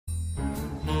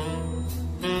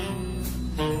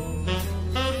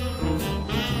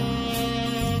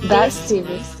That's too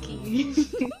risky.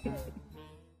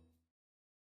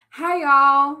 Hi,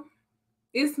 y'all.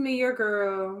 It's me, your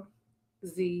girl,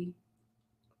 Z.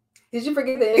 Did you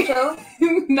forget the intro?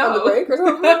 No. On the break or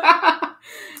something?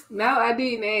 No, I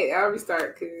didn't. I'll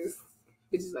restart because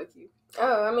bitches like you.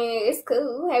 Oh, I mean, it's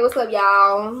cool. Hey, what's up,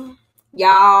 y'all?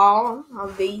 I'm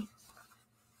V.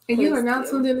 And you are now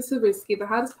tuned in to TWORISQUE, the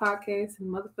hottest podcast in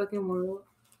the motherfucking world.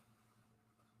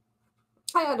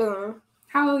 How y'all doing?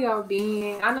 How y'all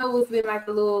been? I know it's been like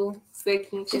a little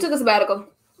second. She took a sabbatical,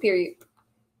 period.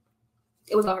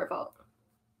 It was all her fault.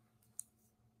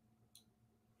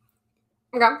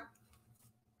 Okay.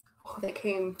 Oh, that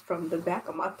came from the back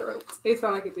of my throat. It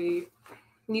sounded like it did.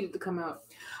 Needed to come out.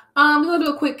 We're gonna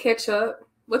do a quick catch up.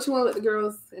 What you want with the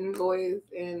girls and boys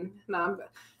and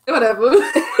whatever.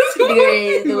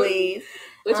 The ways.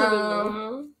 What you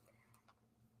doing?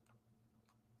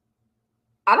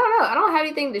 I don't know. I don't have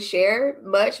anything to share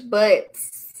much, but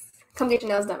come get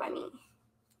your nails done by me.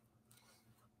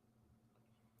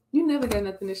 You never got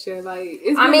nothing to share.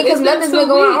 Because nothing's been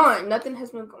going on. Nothing has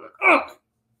been going on.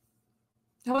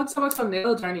 How about your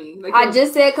nail journey? I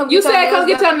just said come get your nails done. You said come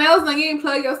get your nails done. You didn't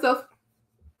plug yourself.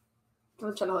 I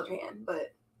was trying to hold your hand,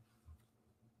 but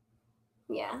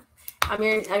yeah. I'm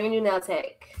your new nail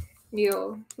tech.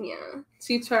 Yo. Yeah.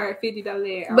 She charged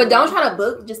 $50. But don't try to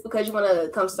book just because you want to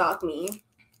come stalk me.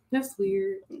 That's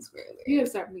weird. It's weird. You gotta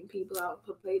start meeting people out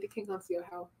for play. They can't come to your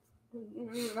house.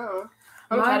 No.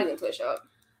 I'm trying to get to a shop.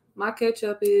 My catch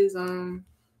up is I'm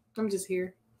just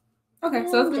here. Okay,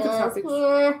 so let's get to the topics.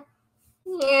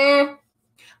 Yeah.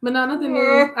 But no, nothing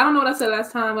new. I don't know what I said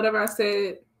last time. Whatever I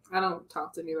said, I don't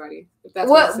talk to anybody. If that's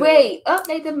what I said. Wait,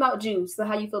 update them about juice. So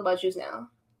how you feel about juice now?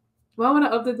 Why would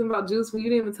I update them about juice when you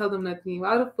didn't even tell them nothing?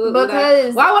 Why would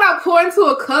I pour into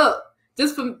a cup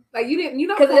just from you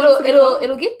don't because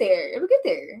it'll get there. It'll get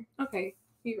there. Okay,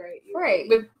 you're right. Right.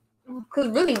 Because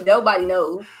really nobody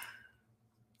knows.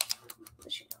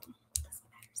 But you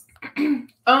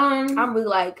know, I'm really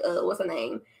like what's her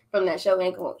name from that show? She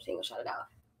ain't gonna shout it out.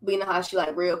 But you know how she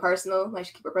like real personal, like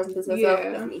she keep her personal to herself.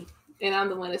 Yeah. That's me. And I'm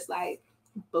the one that's like,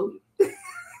 booty.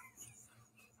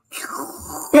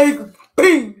 Bang,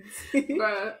 bang.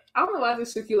 Bruh, I don't know why I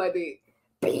just shook you like that.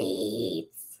 Beats.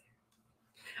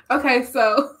 Okay,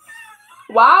 so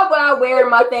why would I wear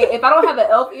my thing? If I don't have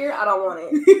an elf ear, I don't want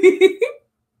it.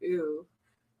 Ew.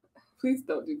 Please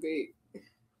don't do that.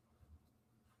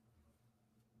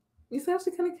 It's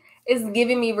actually kind of... It's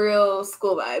giving me real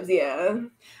school vibes, yeah.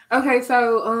 Okay,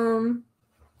 so,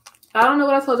 I don't know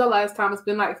what I told y'all last time. It's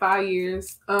been like 5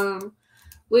 years.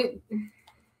 With...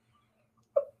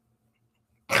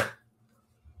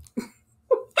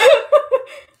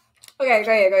 Okay,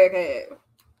 go ahead.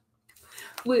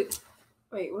 Wait,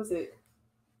 what's it?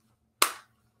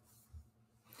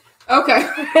 Okay.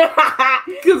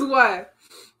 Because why?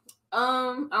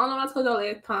 I don't know what I told y'all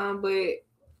last time, but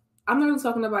I'm not really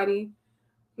talking to nobody.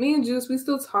 Me and Juice, we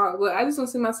still talk, but I just don't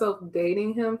see myself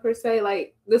dating him per se.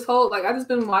 Like this whole, I just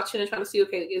been watching and trying to see,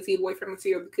 okay, is he boyfriend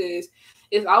material? Because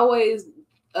it's always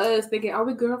us thinking, are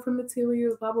we girlfriend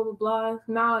material? Blah blah blah blah.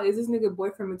 Nah, is this nigga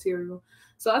boyfriend material?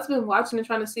 So I've been watching and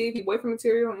trying to see if he boyfriend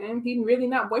material, and he really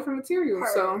not boyfriend material.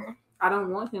 So I don't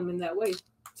want him in that way.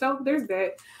 So there's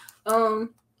that.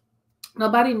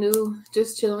 Nobody knew,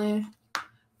 just chilling.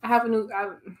 Everybody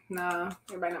not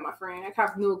my friend. I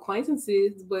have new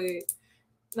acquaintances, but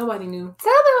nobody knew.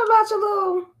 Tell them about your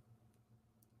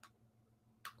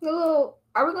little.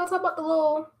 Are we gonna talk about the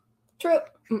little trip?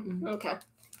 Mm-mm. Okay.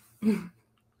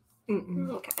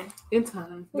 Mm-mm. Okay. In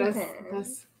time.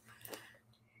 That's.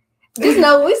 Just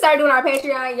know when we start doing our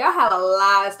Patreon, y'all have a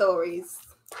lot of stories.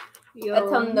 Yo. A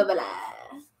ton of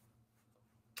lies.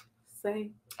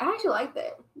 Say. I actually like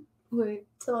that. What?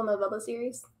 Tell them about the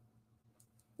series.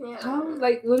 Yeah. How would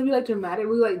it be dramatic?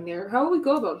 How would we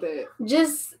go about that?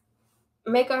 Just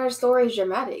make our stories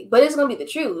dramatic, but it's gonna be the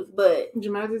truth. But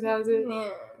dramatize it.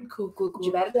 Yeah. Cool.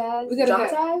 Dramatize. We gotta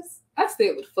dramatize. I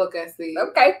said what the fuck I said.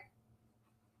 Okay.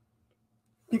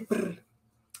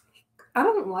 I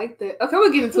don't like that. Okay,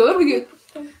 we'll get into it.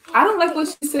 I don't like what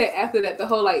she said after that. The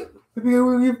whole no.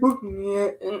 Who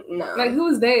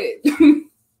is that?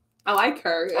 I like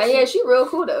her. Yeah, she real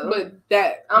cool though. But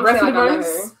that I'm rest of the like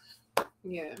verse,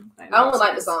 yeah. I don't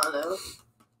like the song though.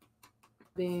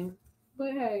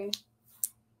 But hey,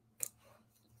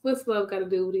 what's love got to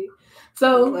do with it?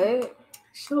 So what?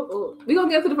 We're gonna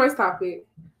get to the first topic,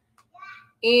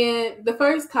 and the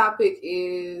first topic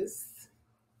is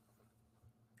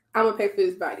I'm gonna pay for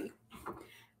this body,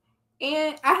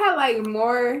 and I had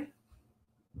more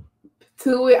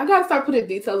to it. I gotta start putting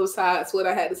details besides what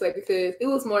I had to say because it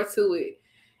was more to it,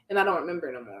 and I don't remember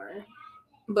no more.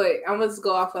 But I'm gonna just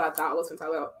go off what I thought I was gonna talk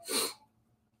about.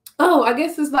 Oh, I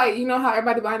guess it's like, you know how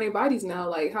everybody buying their bodies now,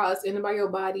 like how it's in about your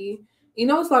body. You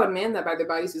know, it's a lot of men that buy their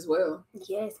bodies as well.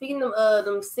 Yeah, speaking of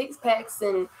them 6-packs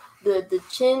and the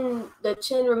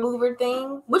chin remover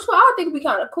thing, which one I think would be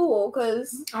kind of cool,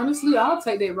 because honestly, I'll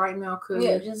take that right now. Cause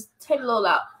yeah, just take a little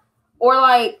out. Or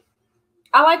like,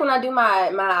 I like when I do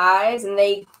my eyes and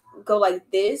they go like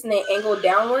this and they angle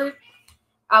downward.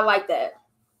 I like that.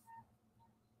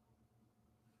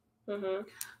 Mm-hmm.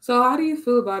 So how do you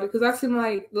feel about it? Because I seen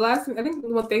like I think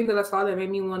one thing that I saw that made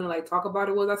me want to like talk about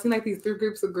it was I seen like these 3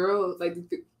 groups of girls, like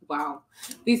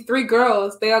these 3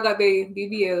 girls, they all got their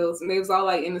BBLs and they was all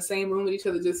like in the same room with each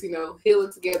other, just, you know,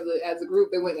 healing together as a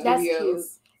group. They went to That's BBLs. cute.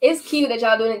 It's cute that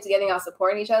y'all doing it together and y'all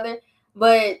supporting each other,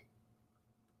 but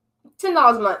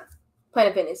 $10 a month,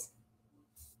 Planet Fitness,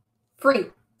 free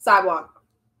sidewalk.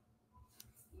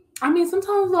 I mean,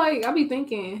 sometimes like I be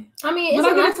thinking. I mean,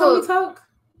 would I get a tummy tuck?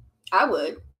 I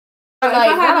would. Like, if I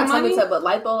had not a money, tummy tuck, but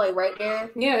lipo, like right there.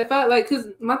 Yeah, if I like, because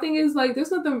my thing is like,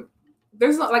 there's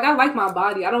not like, I like my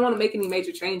body. I don't want to make any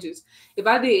major changes. If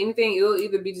I did anything, it'll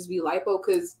either just be lipo,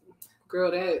 because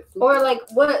girl, that. Or like,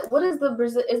 what is the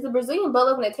Brazilian butt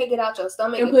lift when they take it out your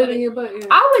stomach and put it in your butt? Yeah.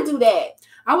 I would do that.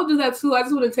 I would do that too. I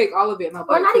just wouldn't take all of it in my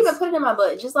butt. Or not even put it in my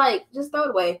butt. Just throw it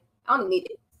away. I don't need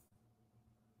it.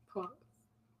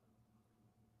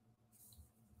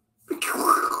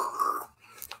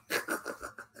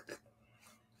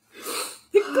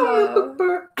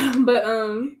 But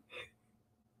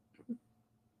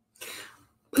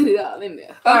put it all in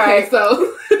there. All okay, right.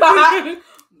 So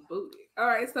all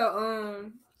right,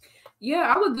 so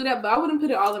yeah, I would do that, but I wouldn't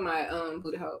put it all in my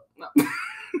booty hole. No.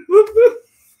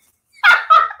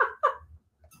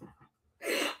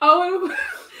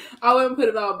 I wouldn't put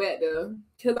it all back though,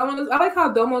 because I like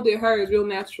how Domo did hers, real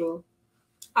natural.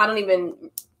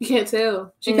 You can't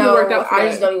tell. She no, worked out. I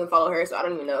just don't even follow her, so I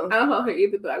don't even know. I don't follow her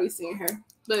either, but I be seeing her.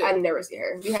 But I never see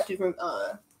her. We have to from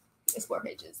explore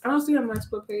pages. I don't see her on my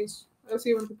explore page. I see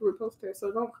her when people repost her,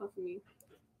 so don't come for me.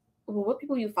 Well, what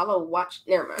people you follow watch?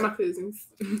 Never mind. My cousins.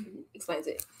 Explains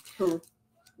it. Who?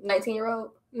 19-year-old?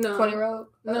 No. 20-year-old?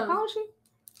 No. How old is she?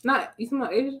 Not you talking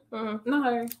about Asia? Mm-hmm. Not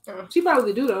her. Mm-hmm. She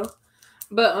probably do though.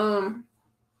 But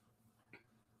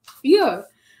yeah.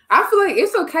 I feel like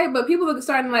it's okay, but people are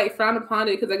starting to like frown upon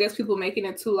it because I guess people making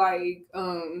it too like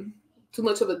too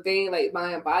much of a thing, like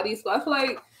buying bodies. So I feel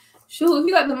like, shoot, if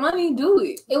you got the money, do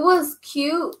it. It was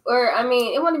cute, or I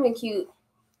mean, it wasn't even cute.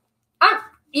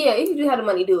 If you do have the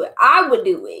money, do it. I would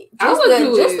do it.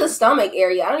 Just the stomach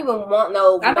area. I don't even want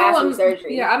no massive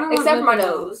surgery. Yeah, I don't except for my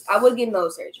nose. I would get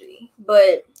nose surgery,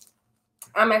 but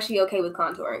I'm actually okay with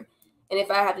contouring. And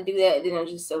if I have to do that, then I'll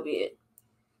just so be it.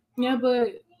 Yeah,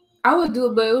 but I would do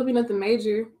it, but it would be nothing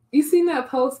major. You seen that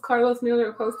post Carlos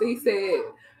Miller posted? He said,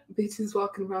 "Bitches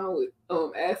walking around with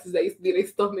asses that used to be their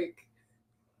stomach.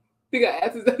 They got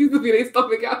asses that used to be their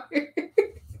stomach out here."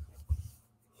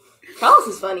 Carlos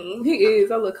is funny. He is.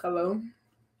 I love Carlo.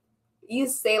 You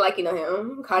say like you know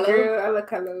him, Carlo. Girl, I love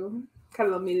Carlo.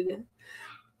 Carlo Miller.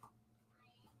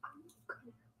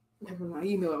 Never mind.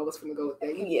 You know I was gonna go with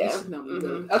that. Yeah.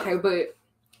 Okay, but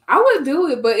I would do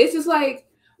it, but it's just like,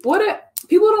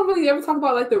 people don't really ever talk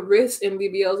about like the risks in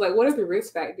BBLs. Like, what are the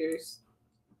risk factors?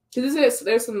 Because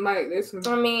there's some. I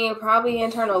mean, probably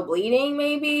internal bleeding.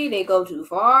 Maybe they go too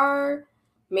far.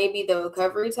 Maybe the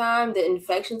recovery time, the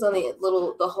infections on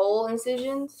the whole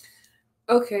incisions.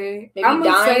 Okay. Maybe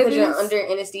dying because you're under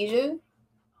anesthesia.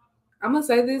 I'm gonna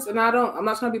say this, and I'm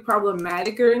not trying to be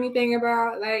problematic or anything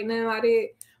about like nothing like that,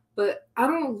 but I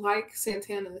don't like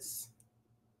Santana's.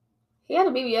 He had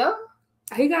a BBL?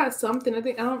 He got something.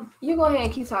 You go ahead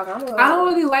and keep talking. I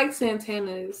don't really like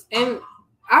Santana's, and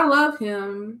I love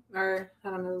him, or I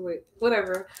don't know,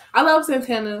 whatever. I love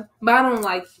Santana, but I don't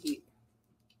like it.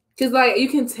 Cause like you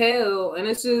can tell, and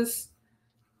it's just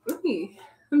let me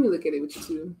look at it with you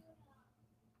too.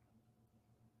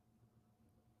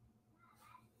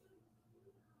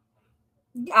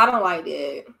 I don't like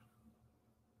it.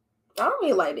 I don't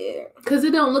really like it. Cause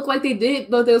it don't look like they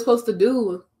did what they were supposed to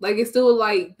do. Like it's still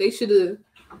like they should have.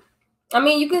 I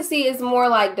mean, you can see it's more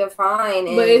like defined,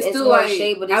 and but it's still more like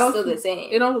shape, but it's still the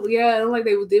same. I don't like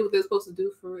they did what they're supposed to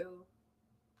do for real.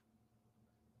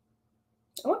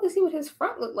 I want to see what his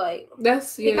front looked like.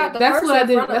 That's what I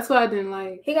didn't. That's what I didn't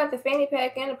like. He got the fanny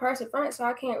pack and the purse in front, so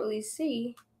I can't really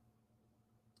see.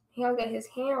 He only got his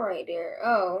hand right there.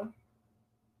 Oh,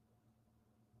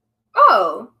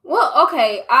 well,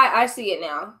 okay. I see it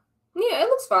now. Yeah, it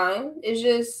looks fine. It's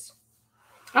just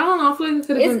I don't know. I feel like it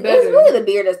could have been better. It's really the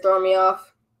beard that's throwing me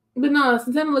off. But no,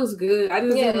 Santana looks good.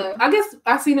 I guess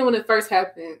I seen it when it first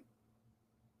happened.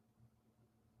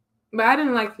 But I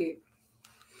didn't like it.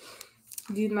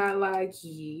 Did not like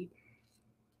it.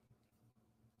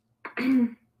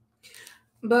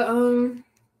 But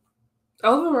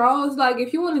overall, it's like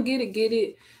if you want to get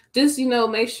it. Just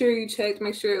make sure you check.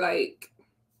 Make sure like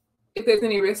if there's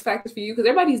any risk factors for you, because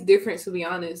everybody's different. To be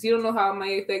honest, you don't know how it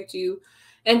might affect you.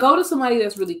 And go to somebody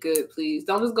that's really good, please.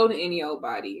 Don't just go to any old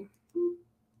body.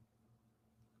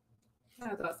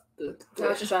 I was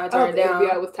just trying to turn it down.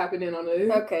 Yeah, I was tapping in on it.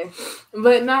 Okay.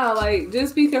 But nah, like,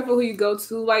 just be careful who you go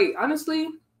to. Like, honestly,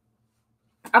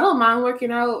 I don't mind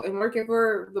working out and working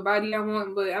for the body I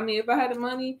want. But, I mean, if I had the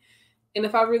money and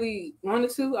if I really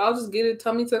wanted to, I'll just get a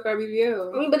tummy tuck or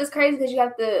BBL. I mean, but it's crazy because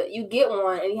you get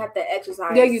one and you have to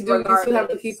exercise. Yeah, you do. Regardless. You still have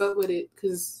to keep up with it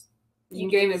because you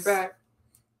gain it back.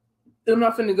 I'm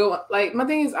not finna go. Like, my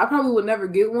thing is, I probably would never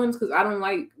get ones because I don't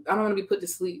want to be put to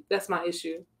sleep. That's my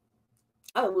issue.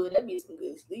 I would. That'd be some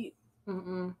good sleep.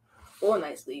 Or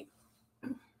night sleep.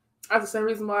 That's the same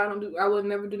reason why I would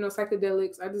never do no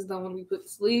psychedelics. I just don't want to be put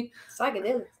to sleep.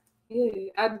 Psychedelics?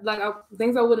 Yeah.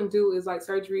 Things I wouldn't do is like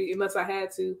surgery unless I had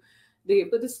to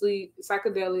get put to sleep.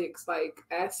 Psychedelics, like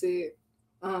acid,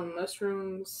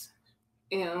 mushrooms,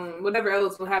 and whatever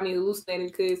else will have me hallucinating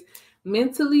because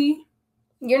mentally...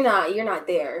 You're not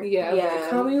there. Yeah. Like,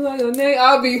 tell me like a name.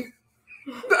 I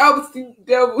would see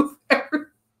devils every.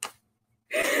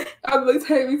 I'd like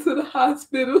take me to the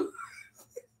hospital.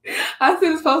 I see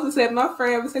this post that said my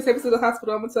friend would say take me to the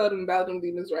hospital. I'm gonna tell them about them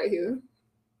demons right here.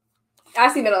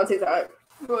 I seen that on TikTok.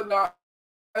 But no,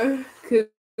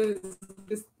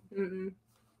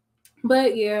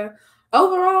 But yeah,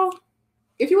 overall,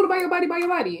 if you want to buy your body, buy your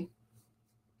body.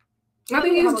 I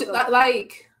think it's just,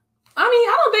 like. I mean,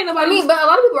 I don't think nobody. But a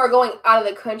lot of people are going out of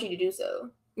the country to do so.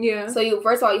 Yeah. So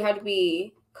first of all, you have to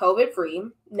be COVID free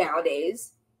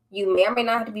nowadays. You may or may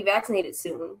not have to be vaccinated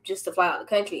soon just to fly out of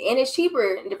the country, and it's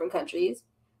cheaper in different countries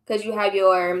because you have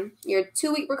your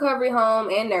 2-week recovery home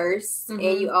and nurse, and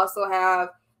you also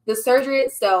have the surgery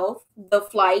itself, the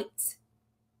flight,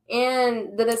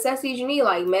 and the necessities you need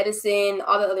like medicine,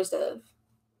 all the other stuff.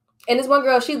 And this one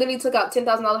girl, she literally took out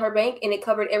 $10,000 of her bank, and it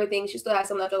covered everything. She still had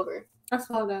some left over. I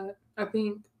saw that. I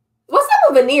think. What's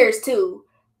up with veneers too?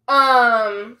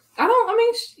 Shit.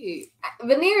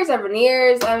 Veneers are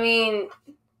veneers. I mean,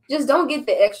 just don't get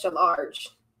the extra large.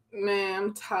 Man,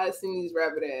 I'm tired of seeing these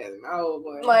rabbit ass. Oh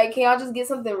boy. Like, can y'all just get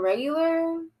something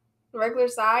regular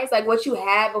size, like what you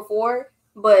had before,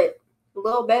 but a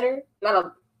little better? Not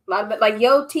a lot better. Like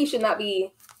your T should not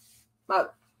be.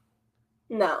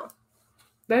 No.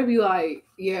 That'd be like,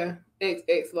 yeah,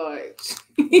 XX large.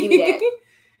 Give me that.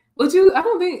 Would you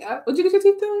get your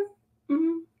teeth done?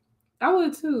 Mm-hmm. I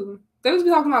would too. They was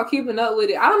talking about keeping up with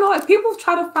it. I don't know. Like people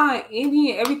try to find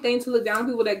any and everything to look down on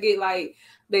people that get like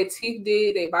their teeth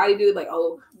did, their body did. Like,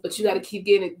 oh, but you got to keep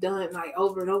getting it done like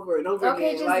over and over and over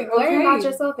again. Just like, learn about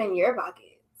yourself in your pockets.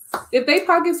 If they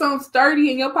pocket some sturdy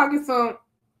and your pocket some,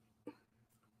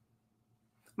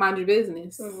 mind your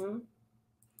business. Mm-hmm.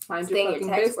 Mind Stay your in fucking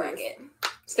your tax business. bracket.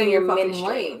 Stay in your fucking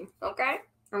lane. Okay.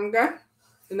 And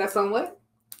that's on what?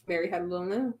 Mary had a little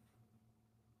limb.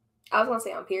 I was gonna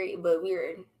say on period, but we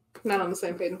were not on the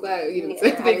same page. I'm glad you didn't say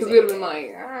that because we would have been like,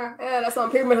 yeah, that's on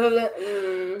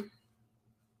period.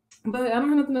 But I don't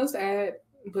have nothing else to add.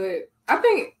 But I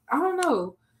don't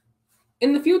know.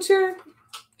 In the future,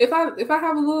 if I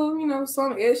have a little,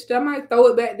 some extra, I might throw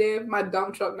it back there if my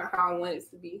dump truck not how I want it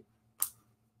to be.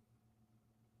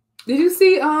 Did you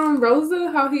see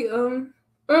Rosa? How he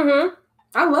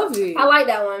I love it. I like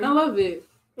that one. I love it.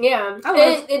 Yeah,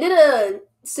 it did a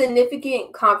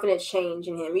significant confidence change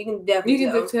in him. You can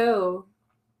definitely tell.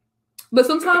 But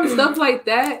sometimes stuff like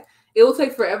that, it will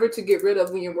take forever to get rid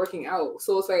of when you're working out.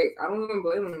 So it's like, I don't even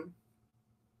blame him.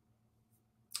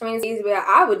 I mean, it's easy, but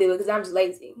I would do it because I'm just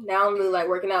lazy. Now I don't really like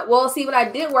working out. Well, see, when I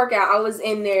did work out, I was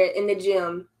in there in the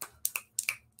gym.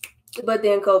 But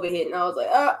then COVID hit, and I was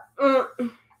like,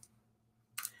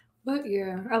 But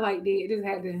yeah, I liked it. Just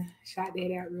had to shout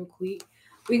that out real quick.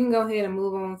 We can go ahead and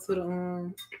move on to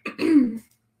the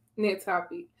next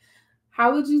topic.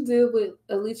 How would you deal with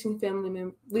a leeching family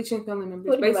members?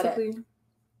 Basically,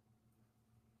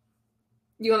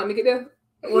 you want to let me get there?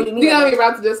 What do you mean? You got me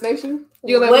route to destination?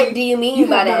 What do you mean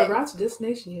by that? Route to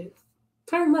destination yet?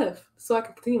 Turn left so I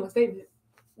can continue my statement.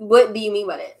 What do you mean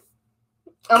by that?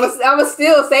 I'm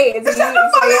still say it. What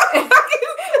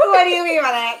do you mean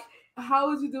by that? How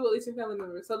would you do with leeching family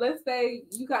members? So let's say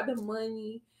you got the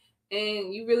money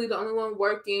and you really the only one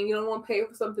working. You don't want to pay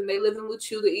for something. They living with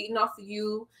you. They're eating off of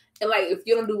you. And like, if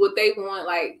you don't do what they want,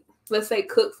 like, let's say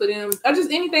cook for them or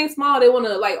just anything small, they want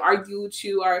to like argue with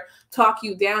you or talk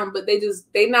you down, but they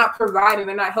not providing.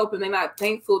 They're not helping. They're not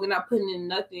thankful. They're not putting in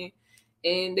nothing.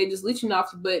 and they just leeching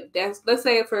off you. But let's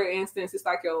say for instance, it's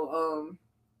like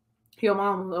your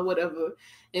mom or whatever,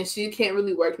 and she can't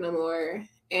really work no more,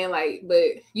 and like, but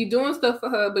you doing stuff for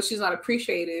her, but she's not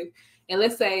appreciative. And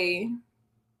let's say,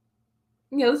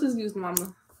 yeah, let's just use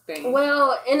mama thing.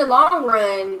 Well, in the long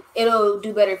run, it'll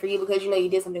do better for you because you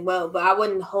did something well. But I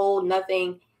wouldn't hold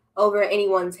nothing over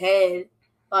anyone's head,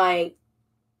 like,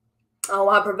 oh,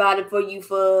 I provided for you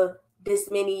for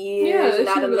this many years, and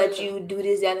I'd let you do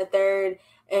this, that, and the third,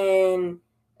 and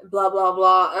blah blah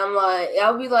blah. And I'm like,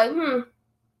 I'll be like,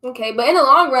 okay. But in the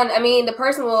long run, I mean, the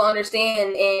person will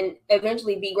understand and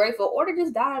eventually be grateful, or to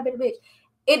just die a bit, bitch.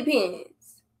 It depends.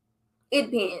 It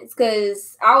depends,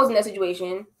 because I was in that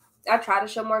situation. I try to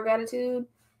show more gratitude.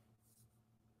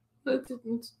 But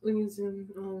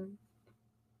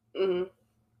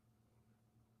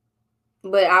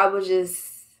I was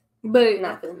just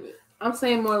not feeling it. I'm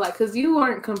saying more like, because you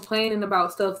weren't complaining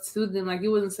about stuff to them. Like, you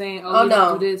wasn't saying, oh, you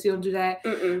don't do this, you don't do that.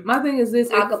 My thing is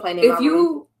this. I'll complain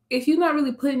if you're not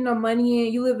really putting no money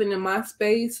in, you living in my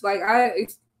space. Like,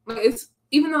 it's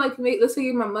even though, like, let's say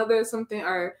you're my mother or something,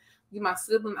 or you're my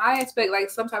sibling, I expect, like,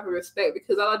 some type of respect,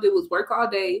 because all I do is work all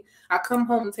day. I come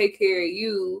home and take care of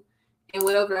you and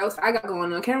whatever else I got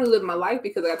going on. I can't really live my life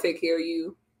because I got to take care of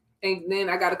you. And then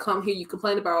I got to come here, you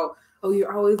complain about, oh,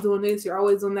 you're always doing this, you're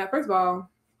always doing that. First of all,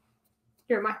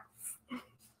 you're in my house.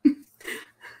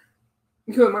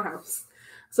 You're in my house.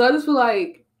 So I just feel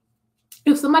like,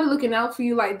 if somebody looking out for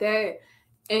you like that,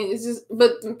 and it's just,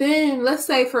 but then let's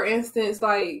say, for instance,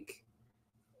 like,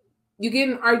 you get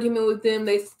in an argument with them,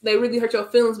 they really hurt your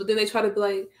feelings, but then they try to be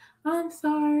like, I'm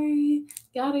sorry,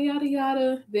 yada, yada,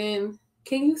 yada. Then,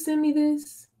 can you send me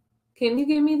this? Can you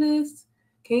give me this?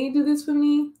 Can you do this for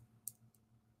me?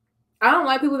 I don't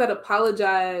like people that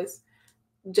apologize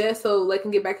just so they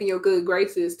can get back in your good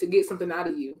graces to get something out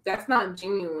of you. That's not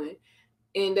genuine.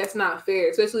 And that's not fair,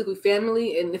 especially if we're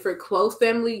family. And if we're close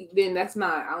family, then I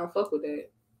don't fuck with that.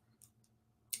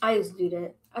 I used to do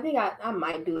that. I think I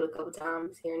might do it a couple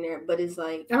times here and there, but it's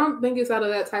like, I don't think it's out of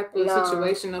that type of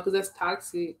situation, though, because that's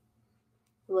toxic.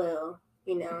 Well,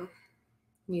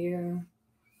 Yeah.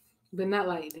 But not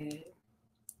like that.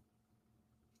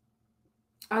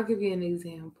 I'll give you an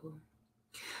example.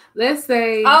 Let's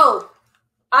say... Oh!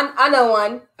 I know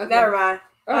one. Okay. Never mind.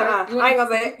 I ain't gonna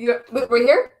say it. We're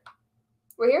here?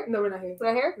 We're here? No, we're not here.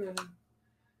 We're not here?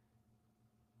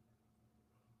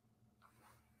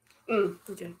 No.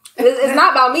 Okay. It's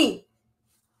not about me.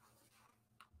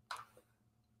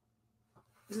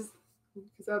 Just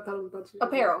because I thought it was about you.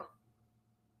 Apparel.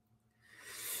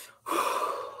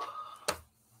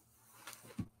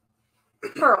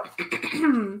 Pearl.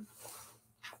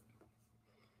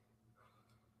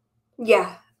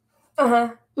 Yeah.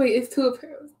 Wait, it's two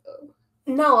apparels though.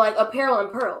 No, like apparel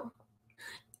and pearl.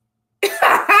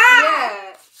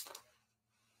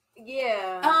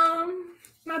 Yeah.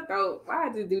 My throat. Why I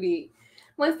just do that?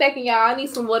 1 second, y'all. I need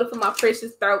some water for my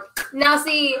precious throat. Now,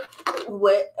 see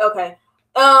what? Okay.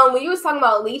 When you was talking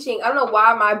about leeching, I don't know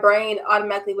why my brain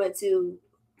automatically went to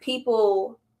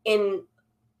people in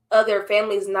other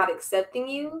families not accepting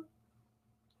you,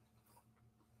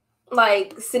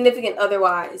 like significant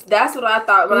otherwise. That's what I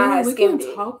thought when I had skimmed it.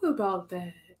 We can talk about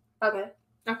that. Okay.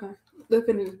 Let's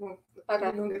finish.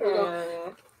 Okay. We're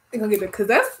gonna get there because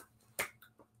that's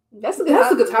a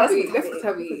good topic. That's a good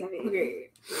topic. Okay.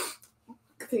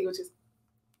 Continue with just.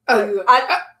 Yeah.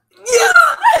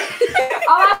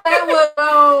 All I said was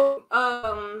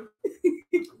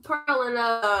Pearl and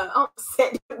I almost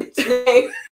said the bitch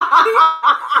name.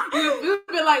 You've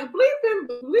been like bleep.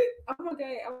 I'm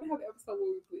okay. I'm gonna have an episode where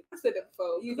we bleep. I said that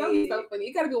before. That was so funny.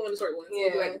 You gotta go one of the short ones.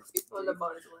 Yeah. Like one of the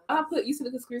bonus ones. I put you see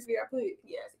the conspiracy. I put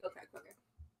yes. Okay.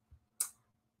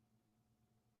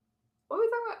 What were we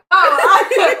talking about?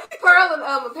 Oh, Pearl and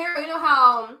apparel. You know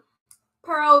how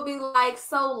Pearl would be like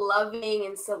so loving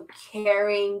and so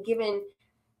caring, giving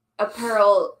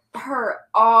Pearl her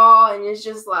all, and it's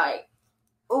just like,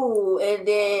 ooh, and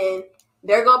then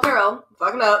there go Pearl,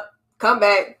 fucking up, come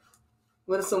back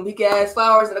with some weak ass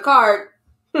flowers and a card.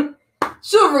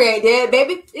 Chivalry ain't dead,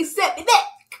 baby. Accept me back.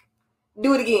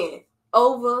 Do it again,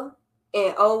 over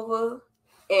and over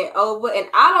and over, and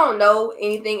I don't know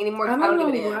anything anymore. I don't know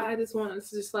why. I just want to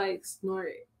just like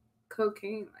snort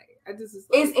cocaine. Like I just like,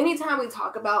 it's anytime we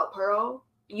talk about Pearl,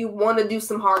 you want to do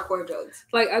some hardcore drugs.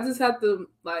 Like I just have to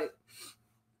like,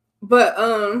 but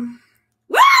woo!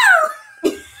 Yeah.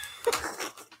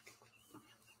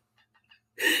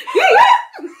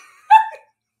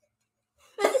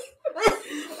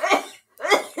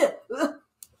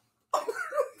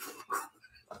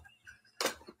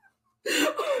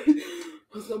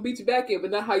 I was gonna beat you back in, but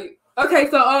not how you. Okay,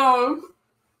 so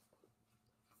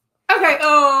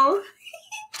Okay,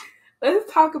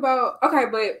 let's talk about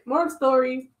but more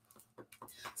story.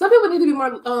 Some people need to be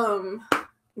more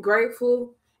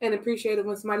grateful and appreciative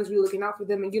when somebody's really looking out for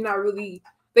them and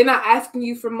they're not asking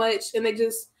you for much, and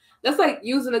that's like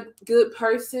using a good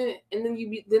person, and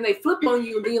then they flip on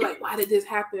you and then you're like, why did this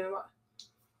happen?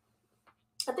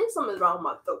 I think something's wrong with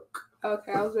my throat.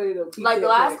 Okay, I was ready to like the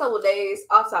last couple of days,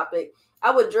 off topic, I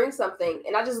would drink something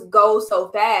and I just go so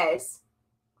fast.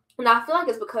 And I feel like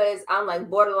it's because I'm like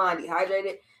borderline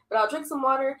dehydrated. But I'll drink some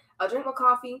water, I'll drink my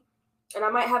coffee, and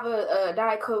I might have a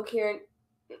Diet Coke here.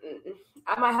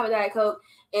 I might have a Diet Coke,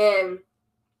 and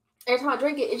every time I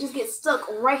drink it, it just gets stuck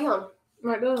right here.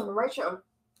 Right there. Right here.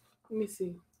 Let me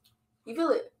see. You feel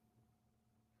it?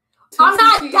 I'm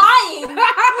not dying!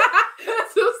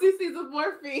 2 cc's of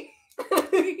morphine.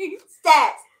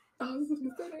 Stats. I was just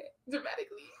gonna say that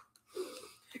dramatically.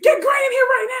 Get Gray in here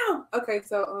right now. Okay,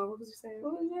 so what was you saying?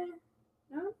 What was that?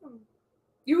 I don't know.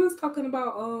 You was talking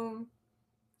about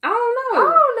I don't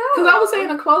know. Because I was saying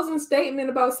a closing statement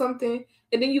about something,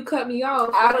 and then you cut me off.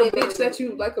 I'm a bitch that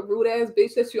you like, a rude ass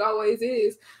bitch that you always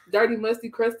is, dirty, musty,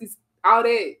 crusty, all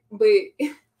that. But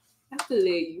I still love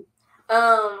you.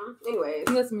 Anyways.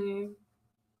 Yes, man.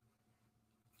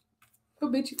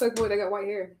 What bitch you fuck boy that got white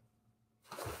hair?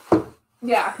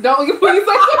 Yeah, don't you please.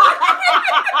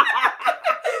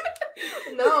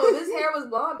 No, this hair was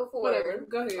blonde before. Whatever.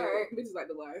 Go ahead. Right. Bitches like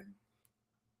to lie.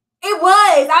 It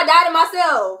was. I died it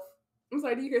myself. I'm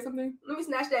sorry. Do you hear something? Let me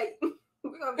snatch that.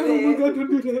 We're gonna Oh my God,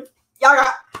 don't do that. Y'all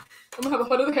got. I'm gonna have a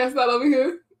whole other hairstyle over here.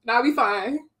 And I'll be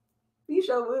fine. You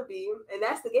sure would be, and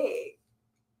that's the gag.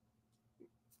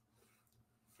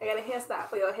 I got a hairstyle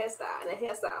for your hairstyle, and a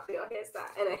hairstyle for your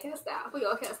hairstyle, and a hairstyle for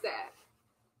your hairstyle.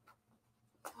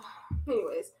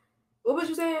 Anyways, what was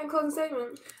you saying? Closing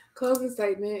statement. Closing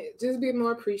statement. Just be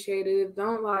more appreciative.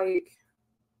 Don't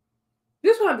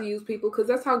just try to use people, because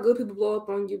that's how good people blow up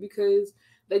on you, because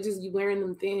you wearing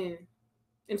them thin.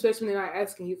 And especially when they're not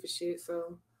asking you for shit.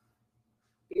 So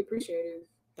be appreciative.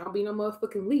 Don't be no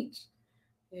motherfucking leech.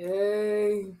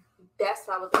 Yay. That's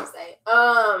what I was gonna say.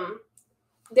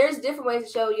 There's different ways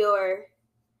to show your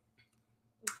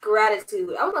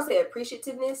gratitude. I was gonna say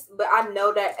appreciativeness, but I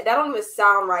know that don't even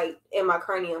sound right in my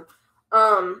cranium.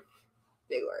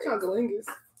 Big word. Congolingus.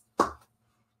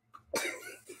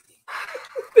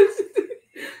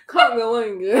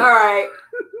 Congolingus. All right.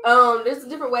 There's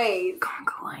different ways.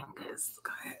 Congolingus.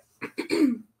 Go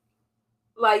ahead.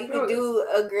 Like, you can do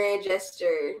a grand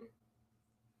gesture,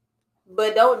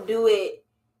 but don't do it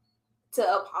to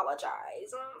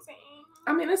apologize. You know what I'm saying?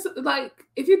 I mean, it's like,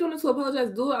 if you're doing it to apologize,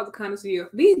 do it out of the kindness of your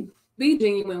heart. Be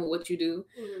genuine with what you do.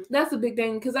 Mm-hmm. That's a big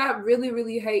thing, because I really,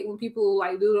 really hate when people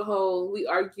like do the whole, we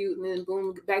argued and then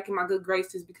boom, back in my good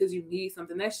graces because you need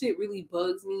something. That shit really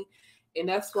bugs me, and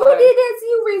that's why. Who did that to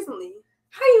you recently?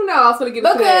 How you know I was gonna get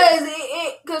into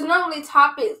that? Because normally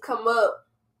topics come up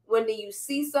when you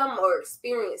see something or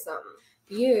experience something.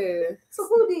 Yeah. So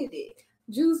who did it?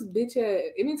 Juice, bitch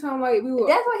ass. Anytime like we were.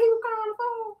 That's why he was crying on the phone.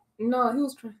 No, he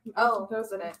was trying. Oh, that's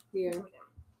that. Yeah.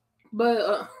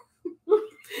 But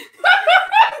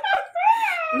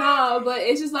no, but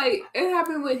it's just like, it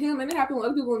happened with him and it happened with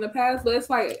other people in the past. But it's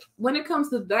like, when it comes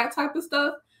to that type of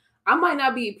stuff, I might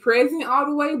not be present all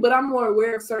the way, but I'm more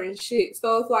aware of certain shit.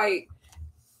 So it's like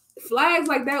flags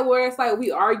like that where it's like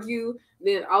we argue,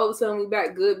 then all of a sudden we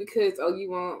back good because you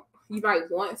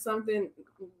might want something,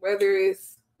 whether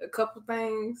it's a couple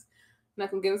things. I'm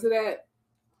not gonna get into that.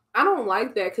 I don't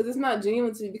like that because it's not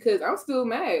genuine to me, because I'm still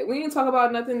mad. We didn't talk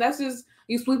about nothing. That's just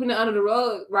you sweeping it under the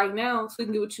rug right now so you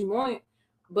can do what you want.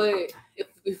 But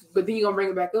but then you're gonna bring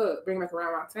it back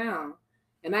around town.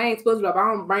 And I ain't supposed to, but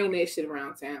I don't bring that shit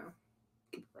around town.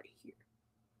 Keep it right here.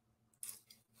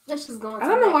 Let's just go. I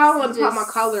don't know why I want to pop my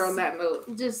collar on that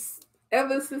note. Just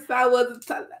ever since I was a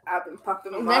child, I've been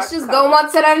popping my Let's just go on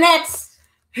to the next.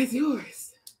 It's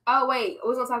yours. Oh wait,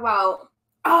 we're gonna talk about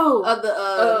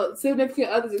significant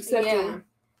others accepting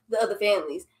the other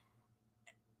families.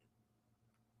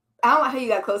 I don't know how you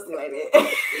got close to me like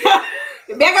that.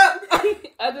 Back up.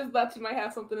 I just thought you might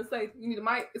have something to say. You need a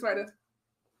mic. It's right there.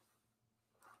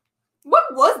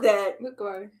 What was that? Look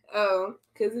away. Oh,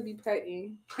 because it be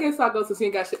petty. I guess I'll go since you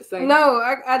ain't got shit to say. No,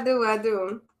 I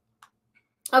do.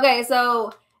 Okay,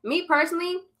 so me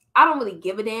personally, I don't really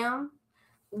give a damn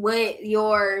what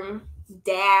your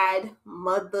dad,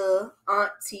 mother,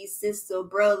 auntie, sister,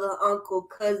 brother, uncle,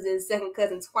 cousin, second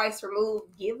cousin, twice removed.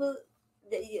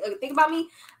 Think about me.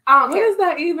 I don't care. What does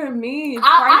that even mean?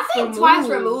 I think twice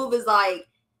removed is like,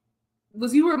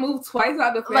 was you removed twice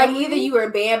out of the family? Like, either you were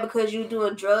banned because you were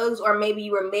doing drugs, or maybe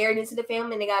you were married into the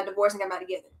family and they got divorced and got back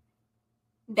together.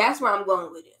 That's where I'm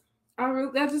going with it.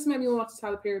 That just made me watch the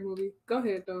Tyler Perry movie. Go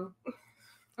ahead though.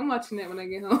 I'm watching that when I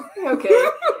get home. Okay.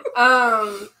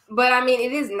 But I mean,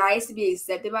 it is nice to be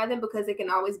accepted by them because it can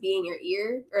always be in your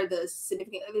ear or the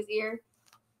significant other's ear.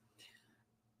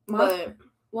 But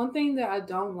one thing that I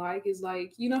don't like is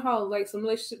like, you know how like some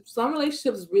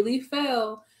relationships really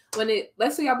fail when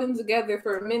let's say y'all been together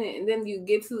for a minute and then you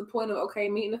get to the point of okay,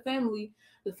 meeting the family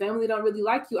don't really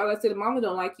like you. Like I said, the mama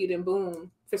don't like you, then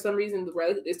boom, for some reason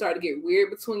it started to get weird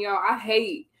between y'all. I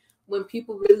hate when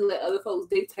people really let other folks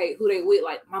dictate who they with.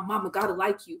 Like, my mama gotta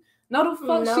like you. No, the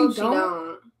fuck she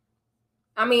don't.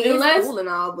 I mean, it's cool and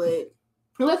all, but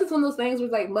unless it's one of those things where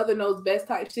like mother knows best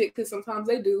type shit, because sometimes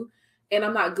they do. And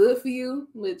I'm not good for you,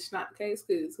 which not the case,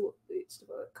 because bitch,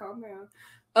 calm down.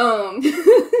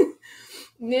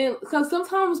 Then because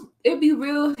sometimes it be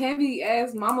real heavy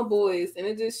ass mama boys, and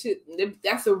it just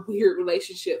that's a weird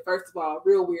relationship. First of all,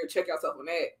 real weird. Check yourself on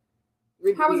that.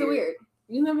 Really How was it weird?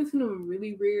 You never seen them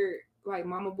really weird like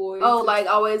mama boys? Oh, like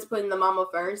always putting the mama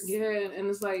first. Yeah, and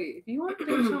it's like if you want to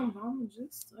date your mama,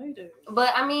 just say that.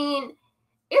 But I mean,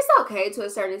 it's okay to a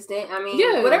certain extent. I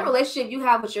mean, whatever relationship you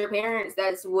have with your parents,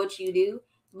 that's what you do.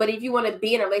 But if you want to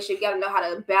be in a relationship, you got to know how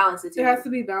to balance it. There has to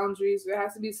be boundaries. There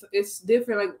has to be. It's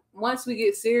different. Like once we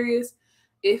get serious,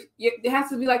 there has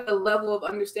to be like a level of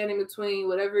understanding between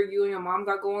whatever you and your mom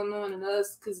got going on and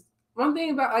us. Because one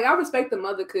thing about like I respect the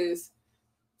mother because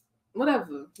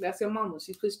whatever, that's your mama.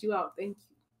 She pushed you out. Thank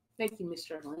you, Miss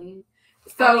Charlene.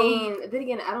 So I mean, then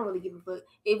again, I don't really give a fuck.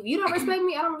 If you don't respect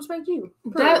me, I don't respect you.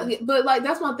 But like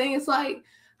that's one thing. It's like,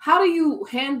 how do you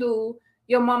handle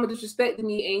your mama disrespecting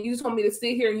me and you just want me to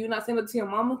sit here and you not saying it to your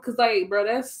mama? Because like, bro,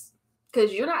 that's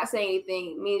because you're not saying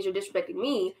anything means you're disrespecting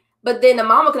me. But then the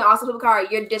mama can also flip a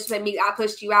card. You're disrespecting me. I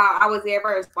pushed you out. I was there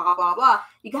first. Blah blah blah.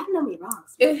 You gotta know me wrong.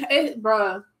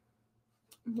 Bro,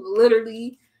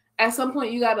 literally. At some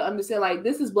point, you got to understand, like,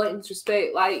 this is blatant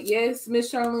disrespect. Like, yes,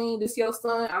 Miss Charlene, this your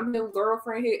son. I'm his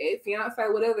girlfriend here, fiance,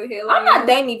 whatever the hell. I'm not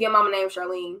dating if your mama named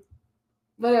Charlene.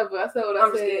 Whatever. I said what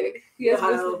I said. Yes,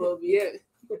 yeah.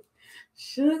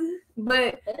 Sugar.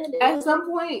 But at some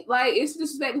point, like, it's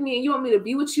disrespecting me and you want me to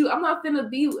be with you. I'm not finna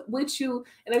be with you.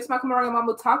 And next time I come around, your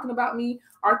mama talking about me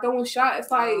or throwing shots. It's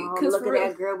like, look at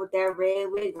that girl with that red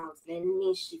wig on. That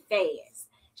means she fast.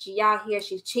 She out here,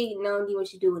 she's cheating on you and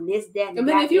she doing this, that, and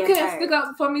then if you can't stick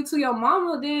up for me to your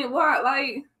mama, then what?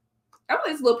 Like, I feel like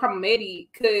it's a little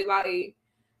problematic. Cause like,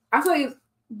 I feel like,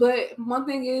 but one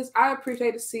thing is, I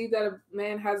appreciate to see that a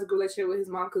man has a good relationship with his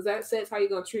mom, because that sets how you're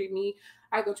gonna treat me.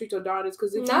 How you gonna treat your daughters?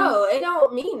 Because it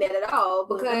don't mean that at all.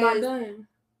 Because I'm not done.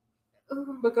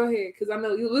 But go ahead, because I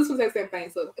know you listen to the same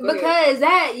thing. So because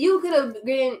that you could have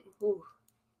been,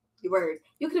 your words.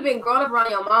 You could have been growing up around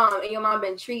your mom and your mom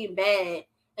been treated bad.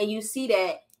 And you see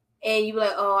that, and you be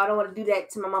like, "Oh, I don't want to do that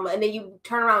to my mama," and then you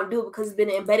turn around and do it because it's been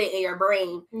embedded in your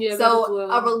brain. Yeah.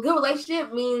 So a good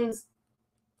relationship means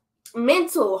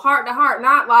mental, heart to heart,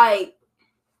 not like.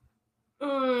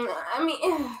 I mean,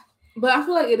 but I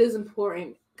feel like it is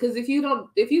important because if you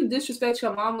disrespect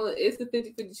your mama, it's a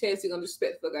 50-50 chance you're gonna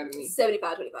disrespect the fuck out of me.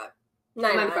 75-25,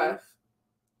 95,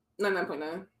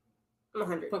 99.9,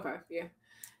 100.5, yeah.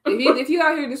 If you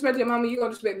out here disrespecting your mama, you're gonna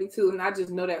respect me too, and I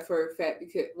just know that for a fact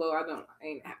because I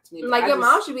ain't have to. Like your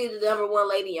mom should be the number one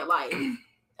lady in your life,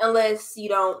 unless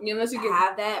you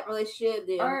have that relationship.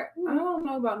 Then I don't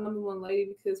know about number one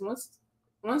lady because once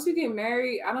you get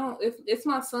married, if it's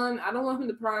my son, I don't want him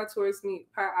to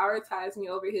prioritize me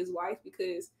over his wife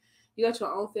because you got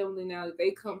your own family now. They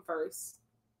come first,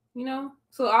 you know.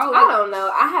 So I don't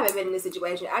know. I haven't been in this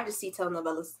situation. I just see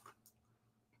telenovelas.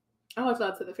 I watch a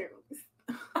lot of the families.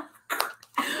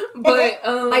 But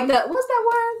like what's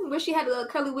that one where she had a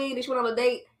curly wig and she went on a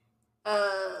date?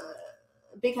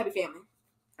 Big Happy Family.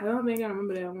 I don't think I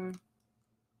remember that one.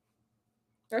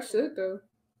 I should though.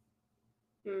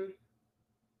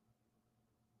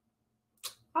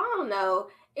 I don't know.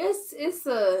 It's at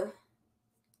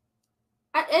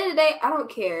the end of the day, I don't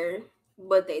care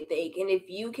what they think, and if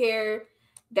you care,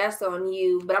 that's on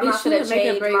you. But I'm not gonna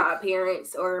change my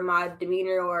appearance or my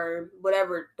demeanor or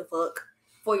whatever the fuck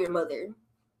for your mother.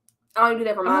 I don't do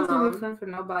that for my mom. I'm not for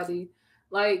nobody.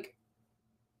 Like,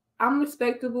 I'm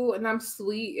respectable and I'm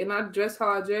sweet and I dress how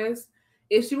I dress.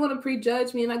 If she want to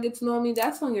prejudge me and not get to know me,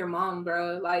 that's on your mom,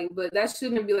 bro. Like, but that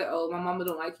shouldn't be like, oh, my mama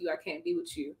don't like you, I can't be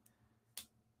with you.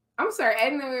 I'm sorry, I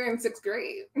didn't know we were in 6th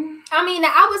grade. I mean,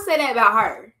 I would say that about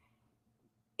her.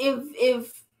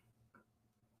 If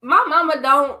my mama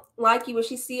don't like you when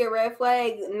she see a red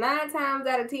flag, 9 times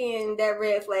out of 10, that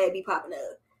red flag be popping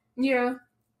up. Yeah.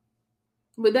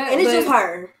 It's just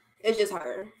her. It's just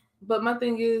her. But my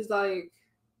thing is, like,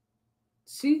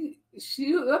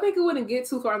 I think it wouldn't get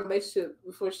too far in the relationship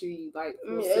before she like.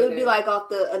 It would be like off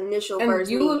the initial and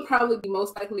first. You would probably be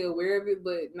most likely aware of it,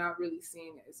 but not really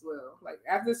seeing it as well. Like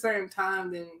after a certain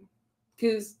time, then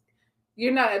because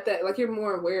you're not at that, like you're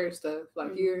more aware of stuff.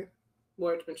 Like you're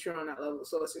more mature on that level.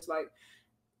 So it's just like,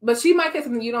 but she might get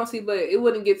something you don't see, but it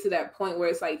wouldn't get to that point where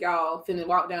it's like y'all finna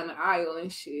walk down the aisle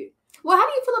and shit. Well, how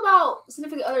do you feel about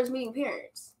significant others meeting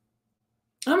parents?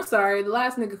 I'm sorry, the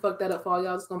last nigga fucked that up for all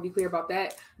y'all. Just gonna be clear about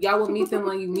that. Y'all will meet them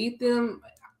when you meet them.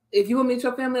 If you will meet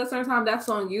your family at a certain time, that's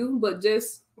on you. But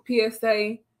just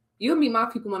PSA, you'll meet my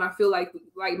people when I feel like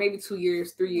maybe 2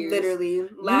 years, 3 years. Literally,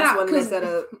 last one messed that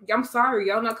up. I'm sorry,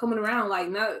 y'all not coming around like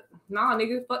nah,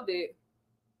 nigga, fuck that.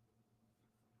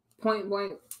 Point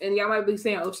blank. And y'all might be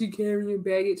saying, "Oh, she carrying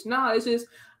baggage." No, it's just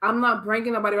I'm not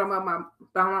bringing nobody around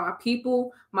my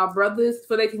people, my brothers,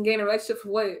 so they can gain a relationship for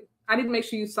what. I need to make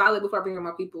sure you're solid before I bring in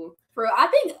my people. For I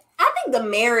think the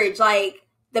marriage, like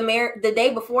the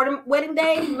day before the wedding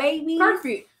day, maybe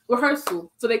perfect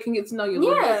rehearsal so they can get to know you.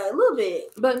 A little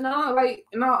bit. But no, like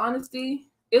in all honesty,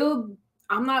 longer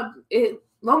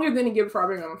than a year before I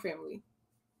bring in my family,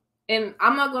 and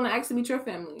I'm not gonna actually meet your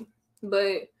family.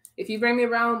 But if you bring me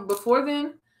around before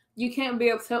then, you can't be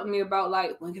able to tell me about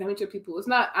like when can I meet your people. It's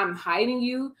not I'm hiding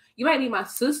you. You might meet my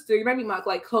sister. You might meet my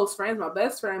like close friends, my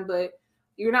best friend, but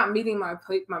you're not meeting my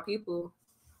people.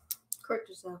 Correct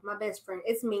yourself. My best friend.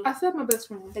 It's me. I said my best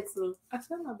friend. It's me. I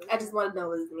said my best friend. I just want to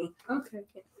know it's me. Okay.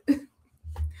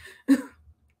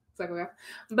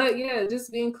 But yeah,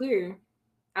 just being clear.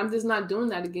 I'm just not doing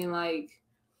that again. Like,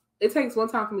 it takes one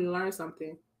time for me to learn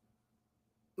something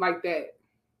like that.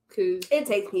 Cause it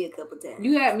takes me a couple times.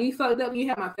 You had me fucked up. You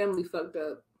had my family fucked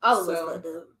up. All of us fucked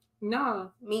up. Nah.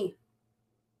 Me.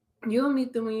 You'll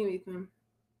meet them when you meet them.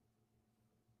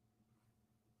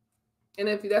 And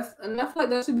I feel like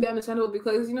that should be understandable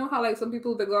because you know how like some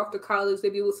people that go off to college, they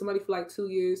be with somebody for like 2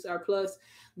 years or plus.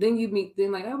 Then you meet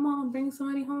them like, oh mom, bring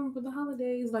somebody home for the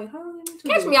holidays. Like, how long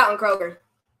catch me out in Kroger.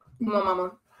 Come on,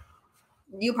 mama.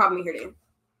 You probably hear them.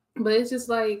 But it's just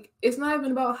like it's not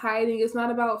even about hiding. It's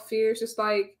not about fear. It's just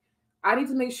like I need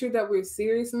to make sure that we're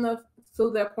serious enough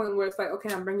to that point where it's like,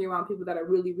 okay, I'm bringing around people that are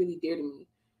really, really dear to me,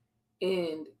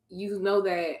 and you know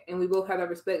that, and we both have that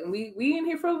respect, and we in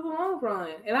here for the long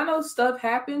run. And I know stuff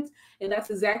happens, and that's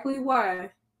exactly why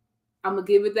I'm gonna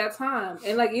give it that time.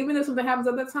 And like even if something happens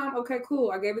at that time, okay,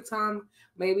 cool, I gave it time.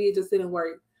 Maybe it just didn't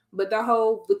work. But that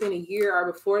whole within a year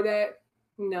or before that,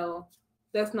 no,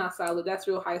 that's not solid. That's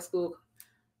real high school.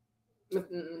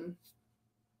 Mm-mm.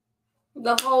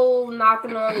 The whole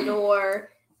knocking on the door.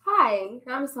 Hi,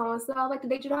 I'm so-and-so. I'd like to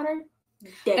date your daughter.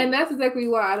 Date. And that's exactly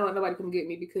why I don't want nobody come get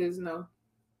me because no.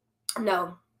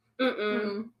 No.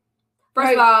 Mm-mm.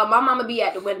 First of all, my mama be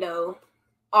at the window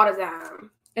all the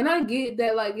time. And I get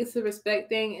that, like, it's a respect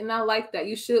thing, and I like that.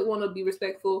 You should want to be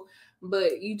respectful,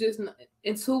 but you just,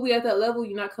 until we at that level,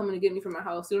 you're not coming to get me from my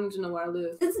house. You don't even know where I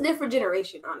live. It's a different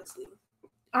generation, honestly.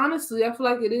 Honestly, I feel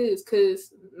like it is,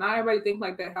 because not everybody think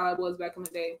like that how it was back in the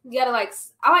day. You gotta, like,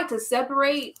 I like to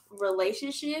separate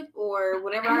relationship or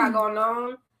whatever I got going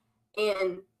on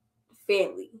and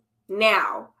family.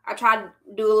 Now, I tried to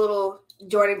do a little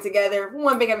joining together.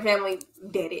 One big happy family,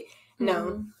 did it.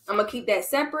 No, I'm going to keep that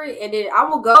separate, and then I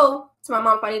will go to my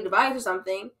mom if I need advice or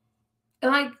something.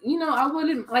 And, like, you know, I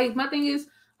wouldn't, like, my thing is,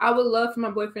 I would love for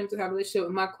my boyfriend to have a relationship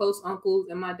with my close uncles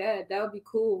and my dad. That would be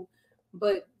cool.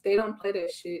 But they don't play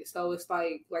that shit. So it's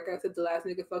like I said, the last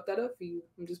nigga fucked that up for you.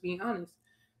 I'm just being honest.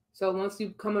 So once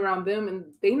you come around them, and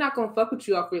they not going to fuck with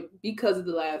you off it because of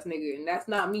the last nigga. And that's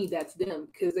not me, that's them.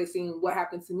 Because they seen what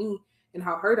happened to me and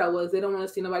how hurt I was. They don't want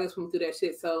to see nobody else come through that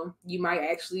shit. So you might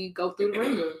actually go through the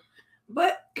ringer.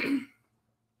 But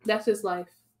that's just life.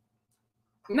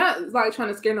 Not like trying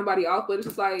to scare nobody off, but it's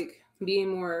just like being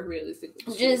more realistic.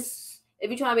 Just, if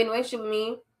you're trying to be in a relationship with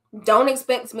me, don't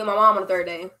expect to meet my mom on the third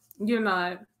day. You're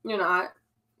not. Niggas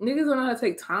don't know how to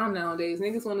take time nowadays.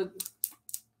 Niggas want to...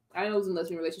 I know it's a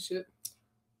lesbian relationship.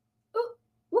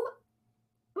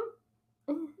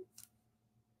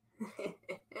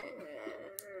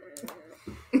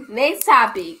 Next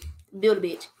topic. Build a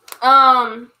bitch.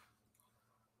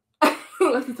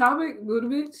 What's the topic? Build a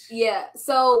bitch? Yeah.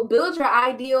 So build your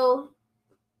ideal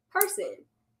person.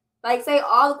 Like, say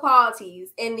all the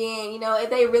qualities. And then, you know, if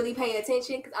they really pay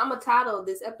attention, because I'm going to title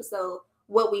this episode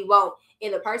What We Want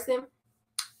in a Person.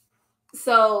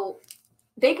 So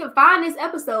they can find this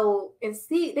episode and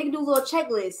see, they can do a little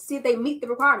checklist, see if they meet the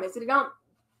requirements. If they don't.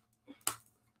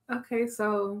 Okay,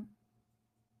 so,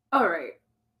 all right.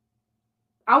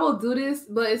 I will do this,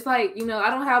 but it's like, you know,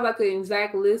 I don't have like an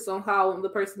exact list on how I want the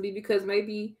person to be because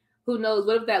maybe, who knows,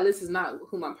 what if that list is not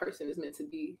who my person is meant to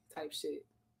be type shit.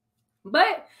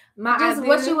 But my just idea,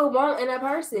 what you would want in a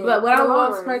person. But what I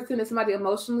want in a person is somebody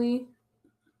emotionally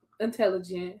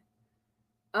intelligent.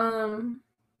 Cause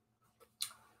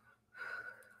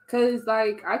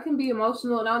like I can be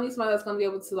emotional and I don't need somebody that's gonna be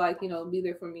able to like, you know, be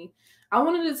there for me. I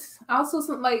wanted to also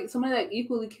somebody that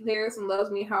equally cares and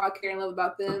loves me how I care and love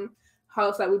about them. How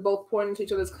it's like we both pour into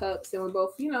each other's cups and we're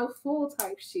both, you know, full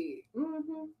type shit.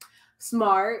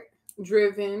 Smart,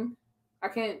 driven. I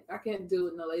can't do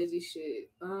with no lazy shit.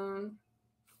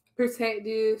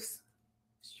 Protective,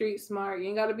 street smart. You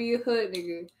ain't gotta be a hood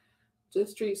nigga.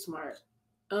 Just street smart.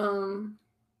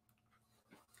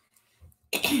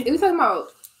 It was talking about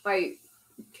like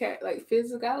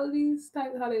physicalities,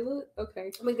 type how they look.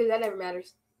 Okay, because that never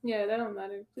matters. Yeah, that don't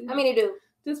matter. Please. I mean, it do.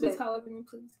 Just be taller than me,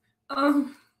 please.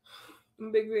 I'm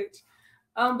big rich.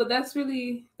 But that's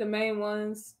really the main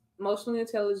ones. Emotionally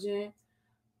intelligent.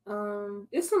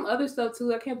 It's some other stuff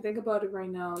too. I can't think about it right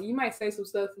now. You might say some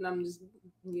stuff, and I'm just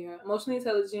emotionally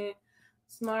intelligent,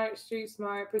 smart, street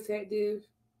smart, protective,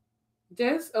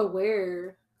 just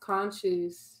aware,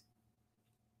 conscious.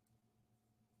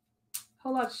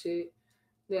 Whole lot of shit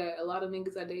that a lot of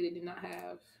niggas I dated did not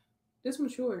have. Just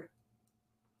mature.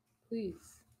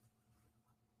 Please.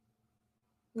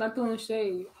 Not throwing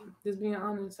shade. Just being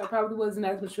honest. I probably wasn't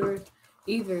as mature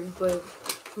either, but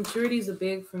maturity is a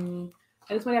big for me.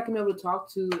 And it's somebody I can be able to talk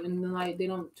to and then like they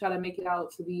don't try to make it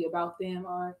out to be about them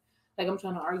or like I'm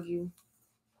trying to argue.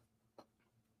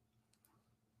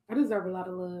 I deserve a lot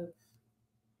of love.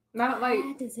 Not like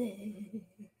I deserve.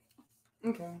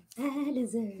 Okay. I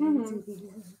deserve to be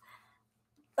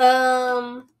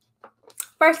loved.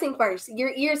 First thing first,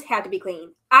 your ears have to be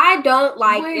clean. I don't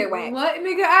like earwax. What,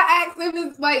 nigga? I asked if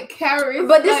it's like carrots.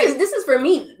 But this is for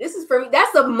me. This is for me.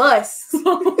 That's a must.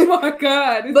 Oh my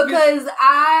god! Because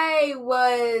I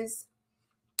was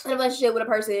in a relationship with a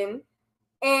person,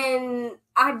 and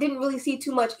I didn't really see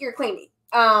too much ear cleaning.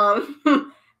 I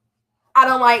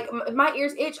don't like if my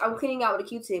ears itch. I'm cleaning out with a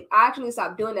Q-tip. I actually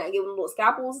stopped doing that. Give them little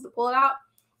scalpels to pull it out.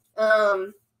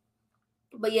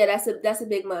 But yeah, that's a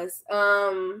big must.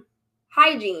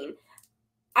 Hygiene.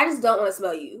 I just don't want to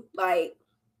smell you. Like,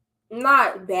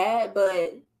 not bad,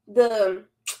 but them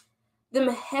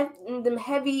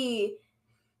heavy,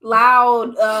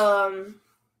 loud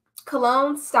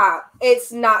cologne. Stop.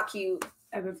 It's not cute.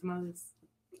 It's not.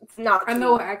 Cute. I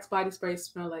know what Axe body sprays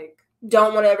smell like.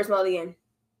 Don't want to ever smell it again.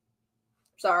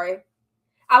 Sorry.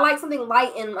 I like something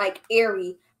light and like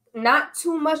airy. Not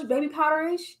too much baby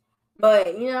powderish,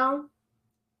 but you know,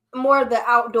 more of the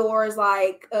outdoors,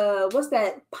 like what's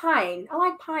that? Pine. I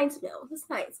like pine smell. It's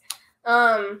nice.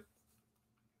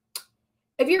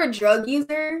 If you're a drug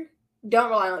user, don't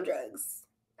rely on drugs.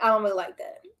 I don't really like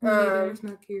that. It's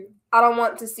not cute. I don't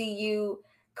want to see you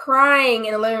crying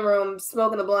in the living room,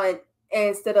 smoking a blunt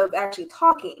instead of actually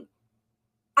talking.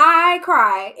 I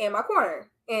cry in my corner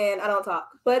and I don't talk,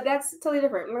 but that's totally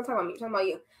different. I'm not talking about me. I'm talking about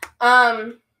you.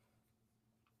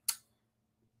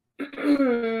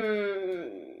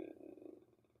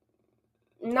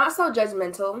 Not so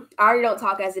judgmental. I already don't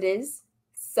talk as it is.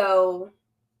 So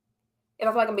if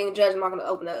I feel like I'm being judged, I'm not going to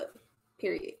open up.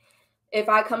 Period. If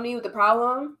I come to you with a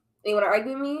problem and you want to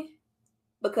argue with me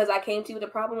because I came to you with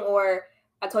a problem or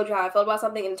I told you how I felt about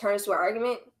something and it turns to an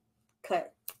argument,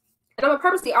 cut. And I'm going to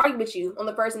purposely argue with you on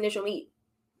the first initial meet.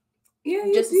 Yeah,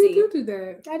 you do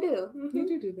that. I do. Mm-hmm.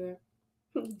 You do that.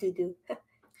 You do.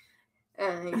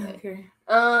 Anyway. Okay.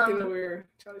 Didn't know we were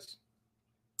childish.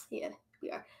 Yeah, we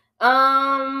are.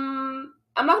 I'm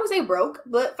not gonna say broke,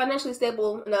 but financially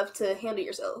stable enough to handle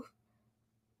yourself.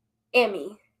 And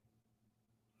me.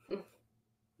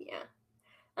 Yeah.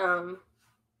 Am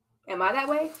I that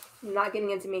way? Not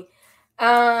getting into me.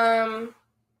 Don't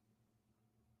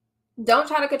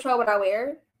try to control what I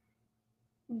wear.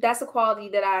 That's a quality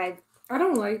that I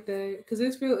don't like that because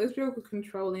it's real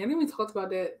controlling. I think we talked about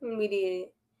that. We did.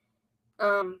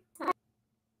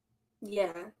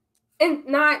 Yeah. And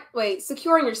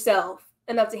securing yourself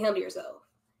enough to handle yourself.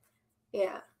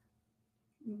 Yeah.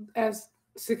 As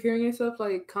securing yourself,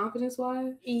 like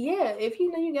confidence-wise? Yeah. If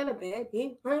you know you got a bad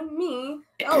bitch like me,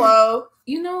 hello.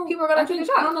 You know, people are going to take a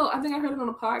shot. I don't know. I think I heard it on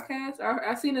a podcast.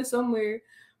 I seen it somewhere.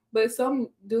 But some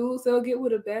dudes, they'll get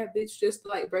with a bad bitch just to,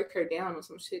 like, break her down or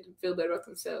some shit to feel better about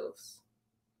themselves.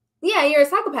 Yeah, you're a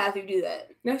psychopath if you do that.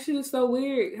 That shit is so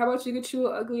weird. How about you get you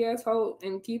an ugly asshole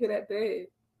and keep it at that?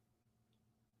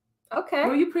 Okay.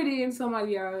 Or you pretty in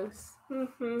somebody else.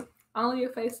 Mm-hmm. Only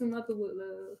your face and nothing with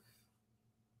love.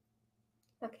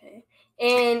 Okay.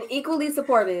 And equally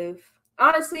supportive.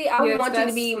 Honestly, I would want you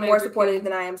to be more supportive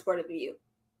than I am supportive of you.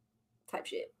 Type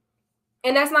shit.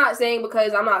 And that's not saying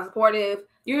because I'm not supportive.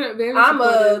 You're very I'm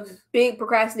supportive. a big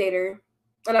procrastinator.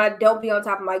 And I don't be on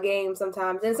top of my game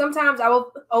sometimes. And sometimes I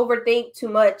will overthink too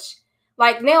much.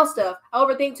 Like nail stuff. I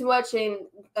overthink too much and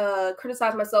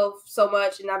criticize myself so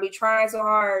much. And I be trying so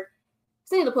hard.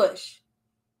 Just need to push.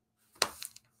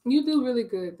 You do really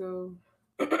good, though.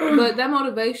 But that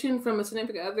motivation from a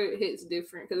significant other hits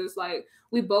different. Because it's like,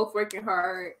 we both working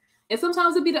hard. And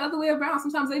sometimes it be the other way around.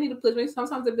 Sometimes they need to push me.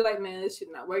 Sometimes they be like, man, this shit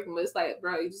not working. But it's like,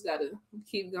 bro, you just got to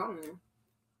keep going.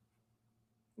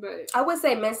 But I would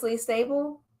say mentally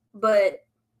stable, but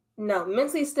no,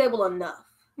 mentally stable enough.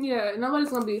 Yeah, nobody's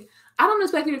going to be... I don't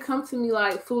expect you to come to me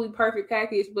like fully perfect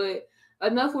package, but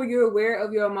enough where you're aware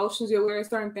of your emotions, you're aware of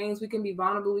certain things. We can be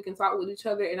vulnerable. We can talk with each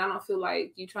other. And I don't feel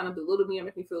like you trying to belittle me or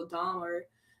make me feel dumb or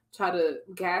try to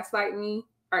gaslight me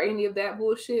or any of that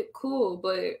bullshit. Cool,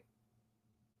 but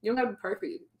you don't got to be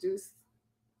perfect. Just...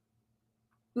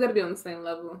 we got to be on the same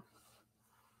level.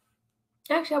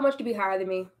 Actually, how much to be higher than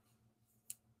me?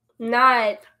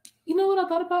 Not... You know what I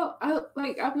thought about?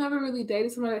 I've never really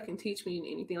dated somebody that can teach me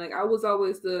anything. Like, I was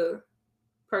always the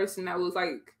person that was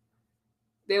like,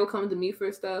 they would come to me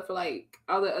for stuff or like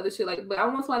all the other shit. Like, but I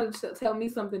want somebody to tell me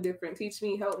something different, teach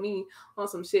me, help me on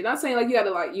some shit. Not saying like you gotta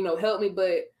like, you know, help me,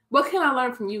 but what can I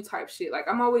learn from you type shit? Like,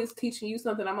 I'm always teaching you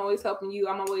something. I'm always helping you.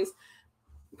 I'm always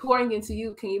pouring into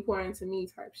you. Can you pour into me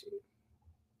type shit?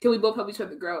 Can we both help each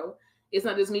other grow? It's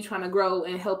not just me trying to grow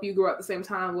and help you grow at the same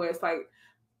time where it's like,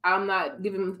 I'm not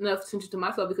giving enough attention to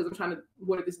myself because I'm trying to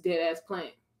water this dead ass plant.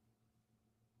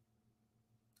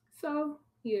 So,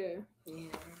 yeah.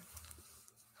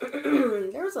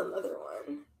 There was another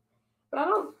one, but I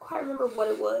don't quite remember what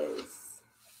it was.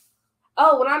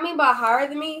 Oh, what I mean by higher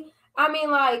than me, I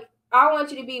mean like I want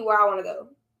you to be where I want to go,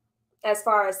 as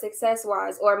far as success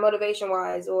wise or motivation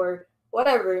wise or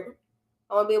whatever.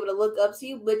 I want to be able to look up to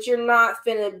you, but you're not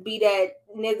finna be that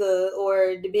nigga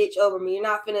or the bitch over me. You're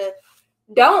not finna.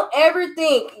 Don't ever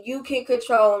think you can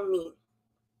control me.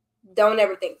 Don't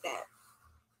ever think that.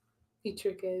 You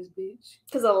trick ass bitch.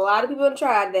 Because a lot of people have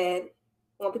tried that.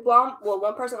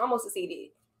 One person almost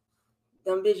succeeded.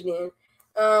 Dumb bitch then.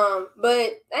 But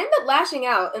I ended up lashing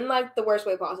out in like the worst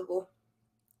way possible.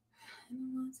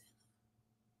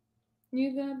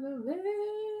 You got the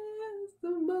best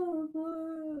of both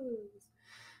worlds.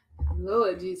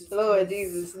 Lord Jesus. Lord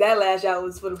Jesus. That lash out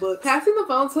was for the books. Passing the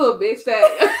phone to a bitch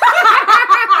that...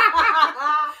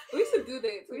 we should do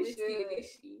that. We should.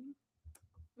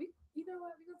 You know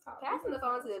what? We're going to talk. Passing the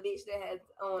phone to a bitch that has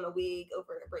on a wig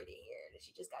over her braided hair that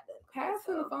she just got done.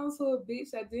 Passing the phone to a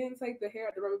bitch that didn't take the hair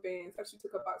out the rubber bands after she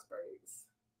took her box braids.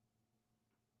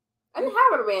 I didn't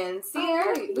have rubber bands. See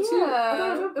there? Right. But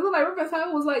yeah. It looked like rubber bands. How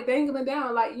it was like dangling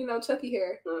down like, you know, Chucky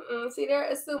hair. See there?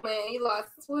 Assuming you lost.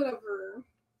 Whatever.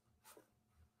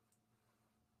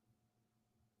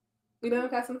 We done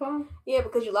passing the phone? Yeah,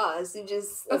 because you lost. You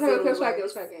just... Okay, let's try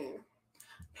again.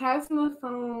 Passing the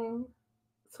phone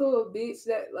to a bitch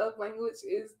that love language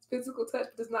is physical touch,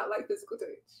 but does not like physical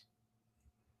touch.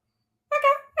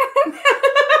 Okay.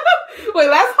 Wait,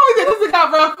 last time we did this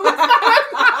got rough.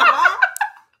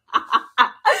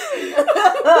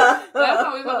 Last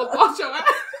time we was gonna watch your ass.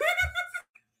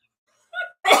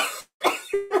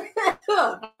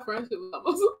 Friendship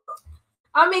levels.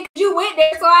 I mean, you went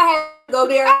there, so I had to go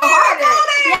there harder.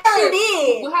 Yeah, you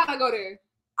did. Well, how'd I go there?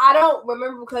 I don't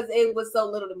remember because it was so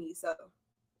little to me. So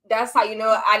that's how you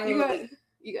know I didn't.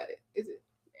 You got it. Is it?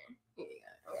 Yeah, you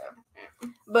got it.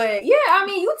 But yeah, I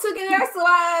mean, you took it there, so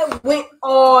I went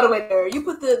all the way there. You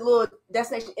put the little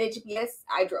destination in GPS.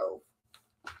 I drove.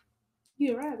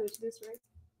 You're right. It's this right.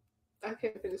 I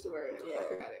can't finish the word. Yeah,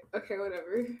 I got it. Okay,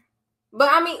 whatever. But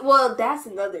I mean, well, that's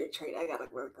another trait I gotta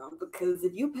work on because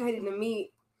if you pay to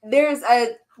me, there's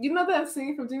a you know that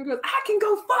scene from Dream Girls. I can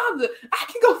go farther. I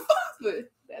can go farther.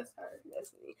 That's her.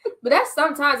 That's me. But that's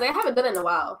sometimes I haven't done it in a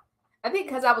while. I think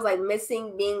because I was like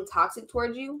missing being toxic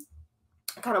towards you.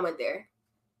 I kind of went there.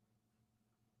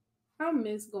 I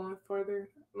miss going further.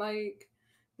 Like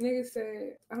nigga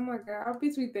said, oh my god, I be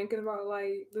thinking about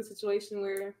like the situation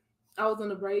where I was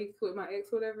on a break with my ex,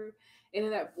 or whatever. And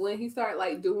then when he started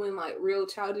like doing like real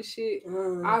childish shit,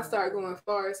 I started going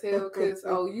far as hell because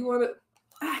you wanna?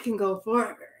 I can go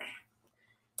farther.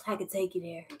 I can take you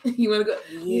there. You wanna go?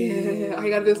 Yeah. All you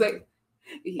gotta do is like,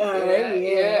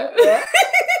 yeah.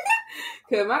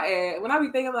 Cause my ass, when I be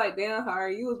thinking like, damn,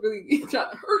 Harry, you was really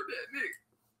trying to hurt that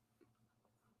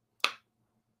nigga.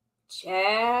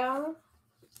 Child.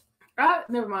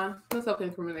 Never mind. No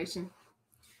self-incrimination.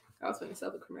 I was feeling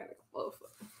self-incriminating.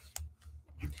 Motherfucker.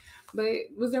 But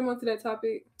was there more to that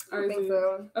topic? I think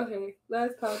so. Okay,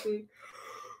 last topic.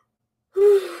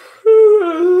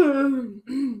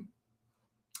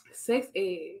 Sex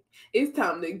ed. It's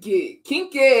time to get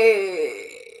kinky.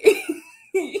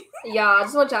 Y'all, I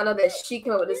just want y'all to know that she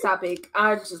came up with this topic.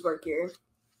 I just work here.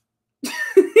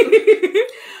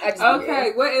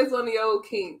 Okay, what is one of your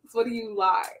kinks? What do you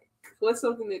like? What's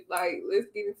something that, like, let's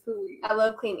get into it. I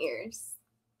love clean ears.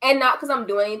 And not because I'm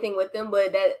doing anything with them,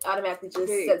 but that automatically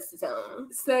just sets the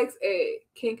tone. Sex ed,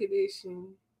 kink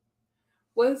edition.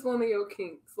 What's one of your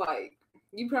kinks? Like,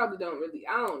 you probably don't really,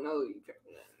 I don't know, you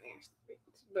probably not nasty,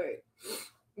 but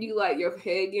you like your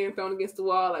head getting thrown against the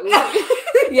wall. Like,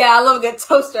 yeah, I love a good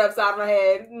toaster upside my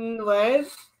head. What?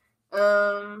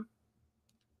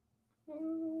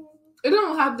 It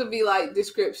don't have to be like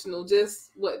descriptional.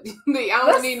 Just what I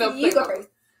don't need no. You go first.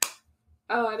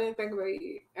 Oh, I didn't think about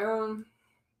it.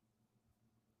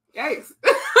 Yikes.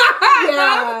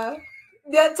 Yeah.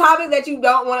 The topic that you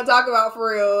don't want to talk about for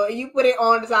real, you put it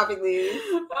on the topic list.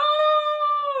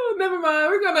 Oh, never mind.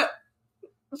 We're gonna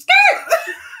skirt.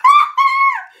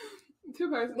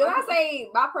 When I say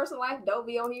my personal life don't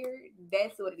be on here,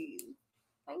 that's what it is.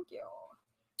 Thank you.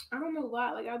 I don't know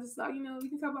why. Like, I just thought, we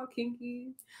can talk about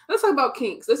kinky. Let's talk about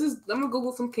kinks. I'm gonna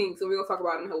Google some kinks and we're gonna talk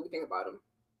about them and how we think about them.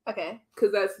 Okay.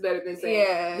 Because that's better than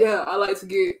saying, yeah, I like to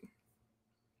get.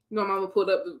 My mama pulled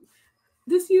up.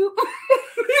 This you?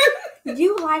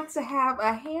 You like to have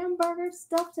a hamburger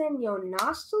stuffed in your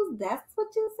nostrils? That's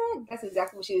what you said? That's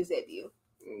exactly what she said to you.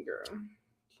 Girl.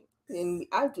 And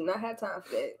I do not have time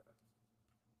for that.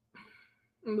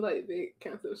 I'm like, big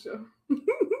cancel show.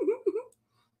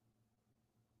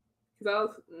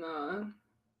 Cause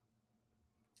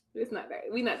it's not that.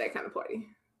 We not that kind of party.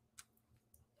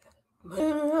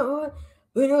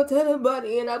 We don't tell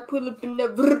nobody, and I pull up in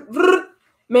the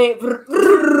man.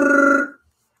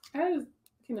 I just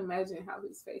can imagine how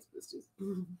his face was just.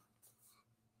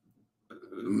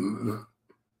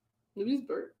 You just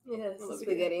burp. Yes,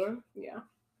 spaghetti. Yeah.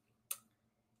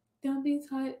 Don't be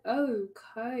tight.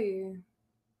 Okay.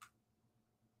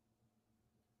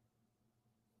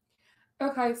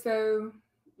 Okay, so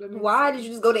why did you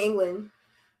just go to England?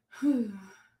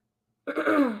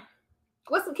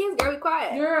 What's the kids? Girl, be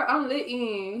quiet. Girl, I'm lit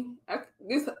in.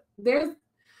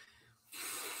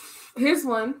 Here's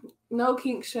one. No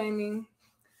kink shaming.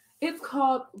 It's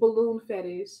called balloon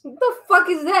fetish. What the fuck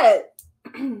is that?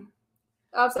 I'm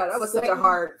sorry, that was such a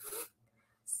hard.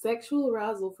 Sexual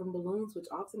arousal from balloons, which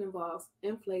often involves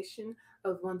inflation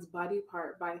of one's body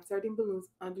part by inserting balloons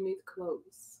underneath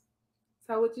clothes.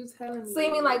 So what you telling me? So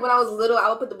you mean like when I was little, I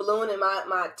would put the balloon in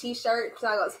my t-shirt because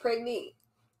I was pregnant?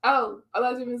 Oh, I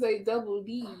thought you were going to say double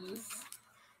D's.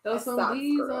 Those some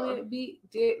D's girl. on it.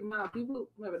 People,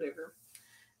 whatever.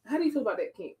 How do you feel about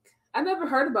that kink? I never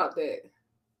heard about that.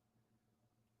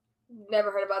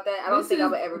 Never heard about that. I don't think I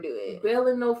would ever do it.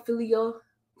 Belinophilia.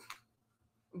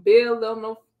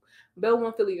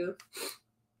 Belmonophilia.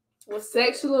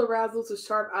 Sexual arousal to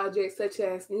sharp objects such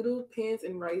as needle, pins,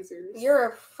 and razors. You're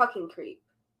a fucking creep.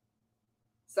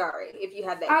 Sorry if you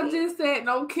had that. I just said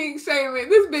no kink shaming.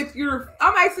 This bitch,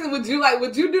 I'm asking, would you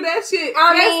do that shit?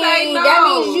 I mean,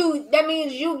 no. that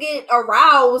means you get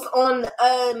aroused on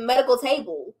a medical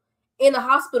table in a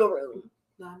hospital room.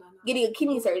 No. Getting a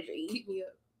kidney surgery. Keep me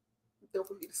up. Don't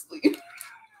put me to sleep.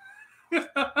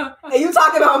 Are you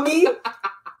talking on me?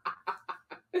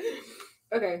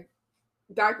 Okay.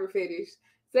 Diaper fetish.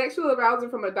 Sexual arousal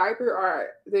from a diaper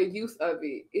or the use of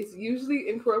it. It's usually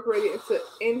incorporated into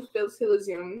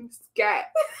infantilism.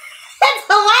 Scat. That's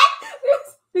a what?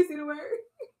 You see the word?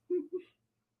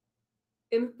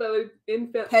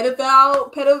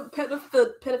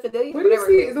 Pedophilia. What do you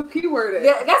see? It's a P word.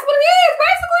 Yeah, that's what it is,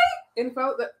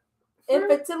 basically.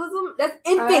 Infantilism. That's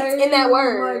infant in that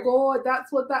word. Oh my god,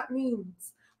 that's what that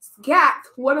means. Scat.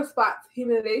 Water spots,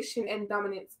 humiliation, and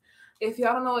dominance. If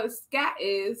y'all don't know what scat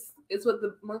is, it's what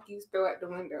the monkeys throw at the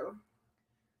window.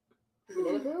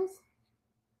 Banana pills?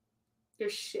 They're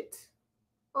shit.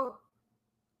 Oh.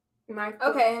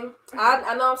 Okay.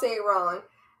 I know I'm saying it wrong.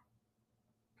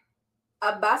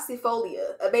 A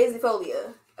basifolia.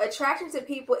 Attraction to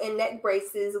people in neck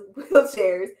braces,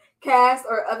 wheelchairs, casts,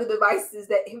 or other devices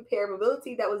that impair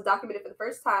mobility that was documented for the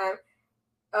first time.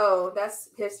 Oh, that's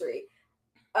history.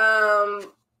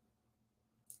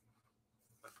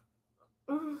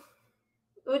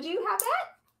 Would you have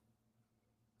that?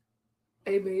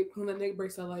 Hey, babe, put on that neck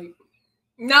brace I like.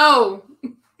 No!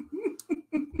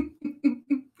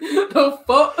 The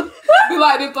fuck? Be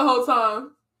like this the whole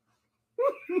time.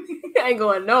 I ain't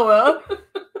going nowhere.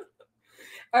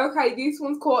 Okay, this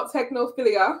one's called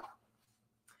technophilia.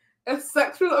 A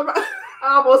sexual...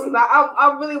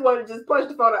 I really want to just punch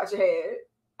the phone out your head.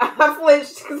 I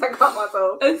flinched because I caught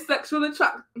myself. A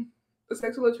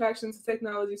sexual attraction to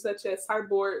technology such as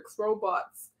cyborgs,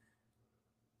 robots.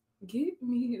 Get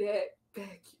me that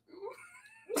vacuum.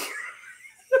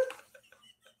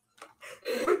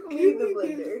 Leave the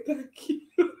blender.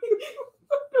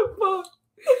 What the fuck?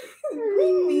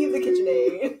 Leave the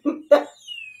KitchenAid.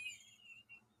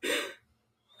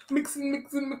 Mixing.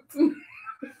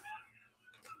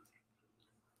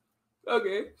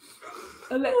 Okay.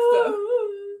 Alexa,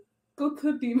 go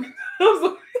to demon. I'm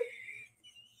sorry.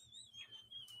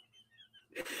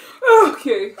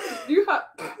 Okay. You have.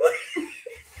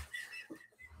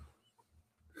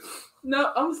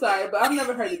 No, I'm sorry, but I've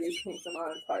never heard of these kinks in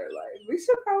my entire life. We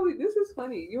should probably. This is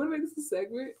funny. You want to make this a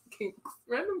segment? Kinks,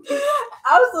 random kinks.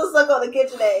 I'm still stuck on the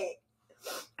KitchenAid.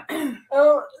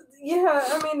 Oh, yeah.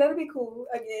 I mean, that'd be cool,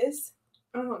 I guess.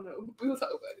 I don't know. We will talk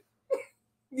about it.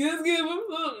 Just give him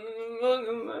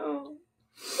something.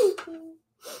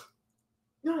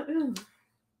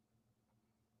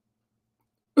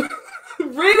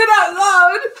 Read it out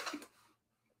loud.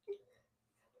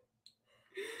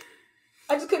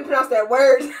 I just couldn't pronounce that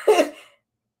word.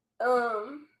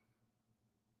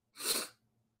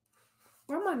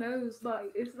 Why my nose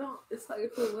like it's not? It's like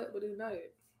it feels wet, but it's not.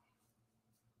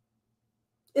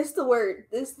 It's the word.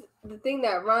 The thing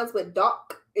that rhymes with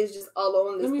doc is just all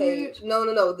on this page. It. No.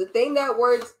 The thing that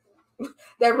rhymes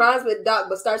with doc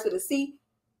but starts with a C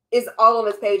is all on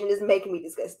this page and it's making me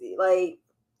disgusted. Like,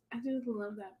 I just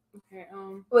love that. Okay.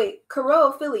 Wait,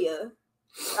 corophilia.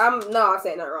 I'm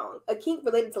saying that wrong. A kink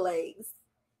related to legs.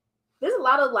 There's a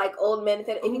lot of like old men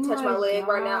that if you touch my leg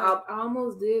right now, I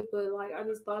almost did, but like I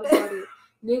just thought about it.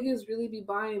 Niggas really be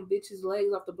buying bitches'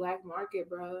 legs off the black market,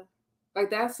 bro. Like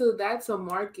that's a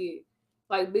market.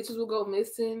 Like bitches will go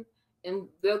missing and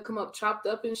they'll come up chopped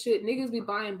up and shit. Niggas be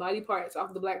buying body parts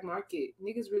off the black market.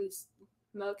 Niggas really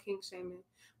not kink shaming,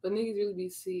 but niggas really be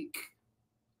sick.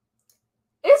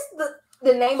 It's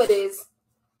the name of this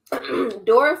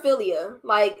Dorophilia,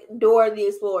 like Dora the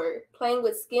Explorer, playing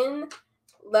with skin,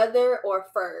 leather, or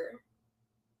fur.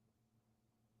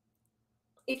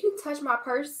 If you touch my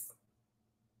purse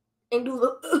and do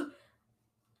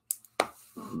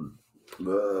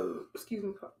the excuse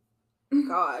me,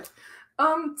 God.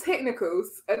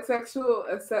 Technicals, a sexual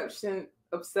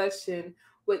obsession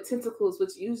with tentacles,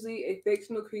 which usually a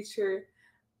fictional creature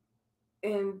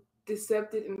and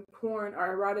depicted in porn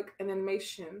or erotic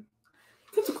animation.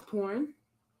 Tentacle porn.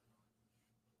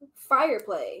 Fire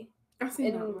play. I've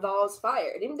seen that involves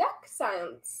fire. That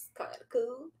sounds kind of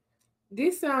cool.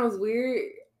 This sounds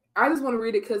weird. I just want to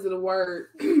read it because of the word.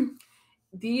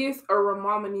 These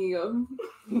aromania.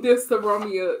 This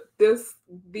aromia. These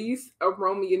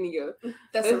aromania.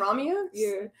 That's aromia?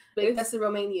 Yeah. But that's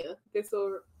Romania. This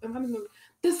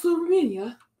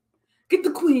Romania. Get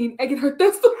the queen. I get her.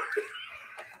 That's the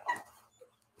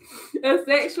a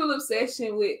sexual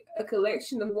obsession with a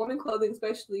collection of woman clothing,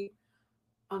 especially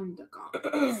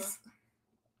undergarments.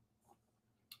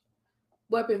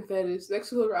 Weapon fetish.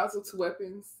 Sexual arousal to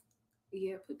weapons.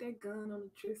 Yeah, put that gun on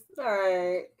the dresser.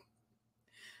 Alright.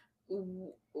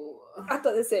 I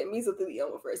thought it said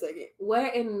mesothelioma for a second.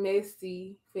 Wet and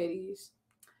messy fetish.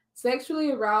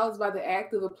 Sexually aroused by the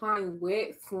act of applying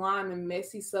wet, slime, and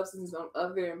messy substances on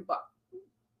other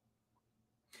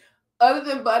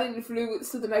than bodily fluids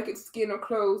to the naked skin or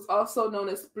clothes, also known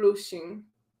as splushing.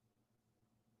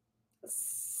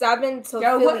 Sabentophilia.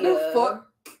 Yo, what the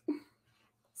fuck?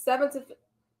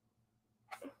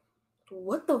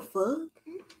 What the fuck?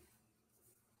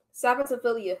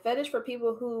 Sabentophilia, fetish for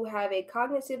people who have a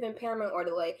cognitive impairment or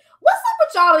delay. What's up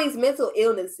with y'all these mental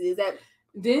illnesses?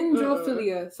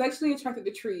 Dendrophilia, sexually attracted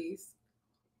to trees.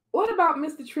 What about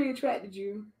Mr. Tree attracted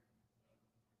you?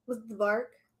 Was the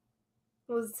bark?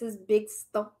 Was his big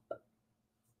stump?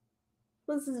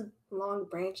 Was his long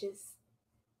branches?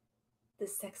 The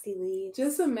sexy leaves?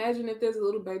 Just imagine if there's a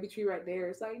little baby tree right there.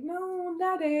 It's like, no,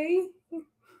 daddy.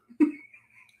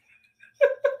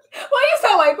 Why you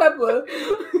sound like Peppa?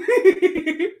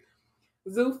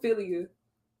 Zoophilia.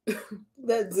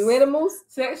 The zoo animals?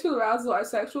 Sexual arousal or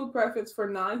sexual preference for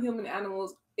non-human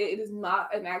animals. It is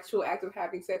not an actual act of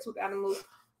having sex with animals.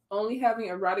 Only having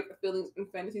erotic feelings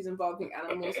and fantasies involving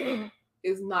animals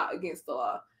is not against the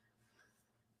law.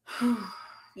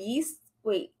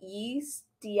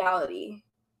 Yeastiality.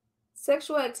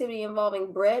 Sexual activity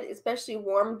involving bread, especially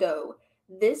warm dough.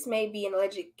 This may be an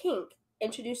alleged kink,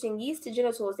 introducing yeast to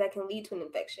genitals that can lead to an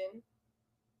infection.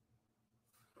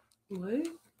 What?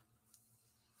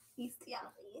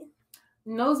 Yeastiality.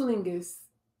 Nosolingus.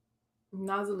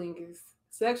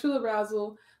 Sexual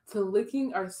arousal to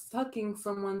licking or sucking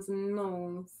someone's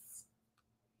nose.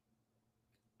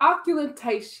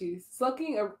 Oculentaceous.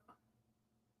 Sucking a...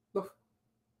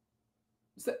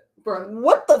 Bro.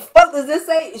 What the fuck does this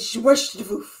say? Is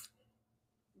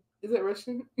it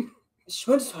Russian?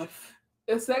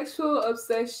 A sexual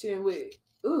obsession with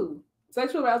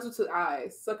Sexual arousal to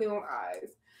eyes, sucking on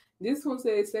eyes. This one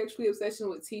says sexually obsession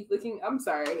with teeth licking. I'm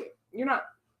sorry. You're not.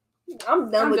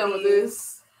 I'm done with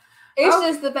this. It's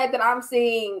just the fact that I'm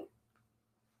seeing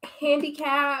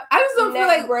handicap. I just don't feel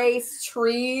like brace,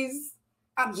 trees,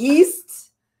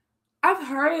 yeast. I've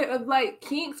heard of like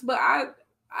kinks, but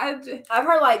I've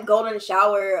heard like golden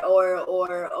shower or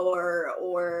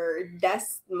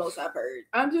that's the most I've heard.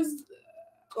 I'm just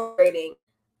rating.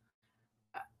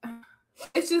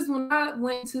 It's just when I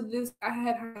went to this, I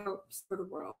had high hopes for the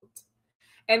world,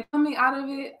 and coming out of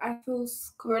it, I feel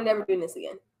we're never doing this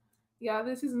again. Yeah,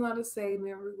 this is not a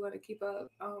segment we're going to keep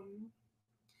up.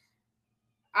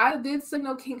 I did say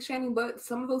no kink shaming, but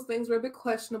some of those things were a bit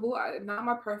questionable. Not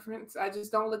my preference. I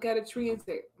just don't look at a tree and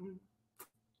say,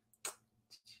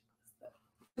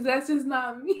 that's just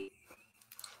not me.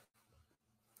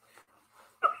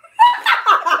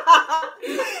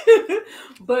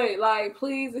 But like,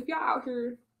 please, if y'all out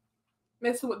here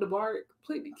messing with the bark,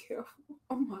 please be careful.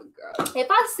 Oh my God. If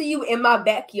I see you in my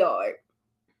backyard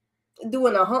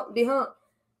doing a Humpty Hump,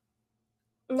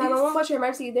 now the one about your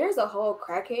mercy, there's a whole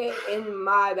crackhead in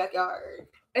my backyard.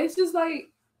 It's just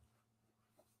like,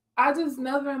 I just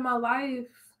never in my life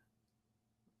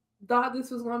thought this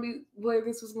was going to be where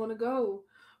this was going to go.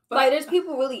 But like, there's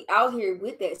people really out here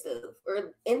with that stuff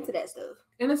or into that stuff.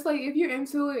 And it's like, if you're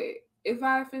into it, if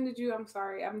I offended you, I'm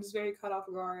sorry. I'm just very caught off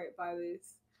guard by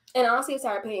this. And honestly, it's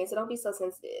our opinion, so don't be so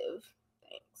sensitive.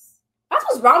 Thanks. That's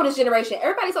what's wrong with this generation.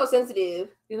 Everybody's so sensitive.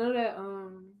 You know that,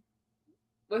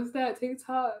 what's that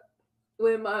TikTok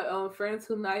when my friend's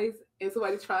too nice and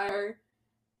somebody try her?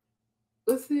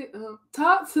 What's it?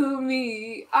 Talk to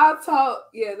me. I'll talk.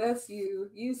 Yeah, that's you.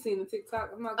 You seen the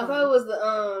TikTok? I'm not. I thought it was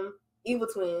the evil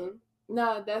twin.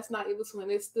 No, that's not evil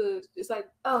twin. It's like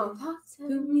talk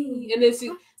to me. And then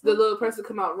the little person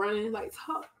come out running like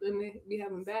talk, and they be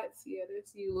having bats. Yeah,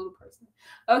 that's you, little person.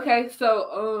 Okay,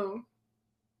 so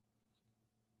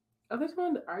I just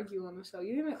wanted to argue on the show.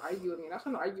 You didn't argue with me. I was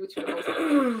trying to argue with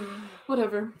you.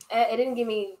 Whatever. It didn't give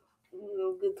me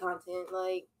good content.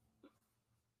 Like,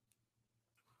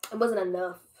 it wasn't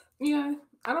enough. Yeah,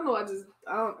 I don't know. I just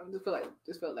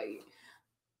felt like.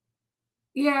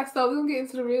 Yeah, so we're gonna get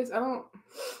into the risk. I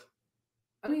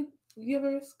mean, you have a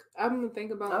risk? I'm gonna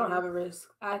think about. I don't have a risk.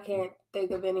 I can't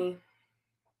think of any.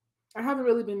 I haven't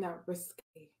really been that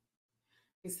risky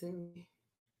recently.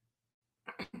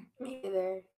 Me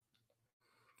either.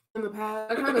 In the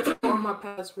past, I kind of took on my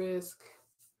past risk.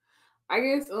 I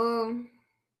guess, yeah,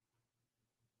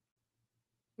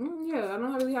 I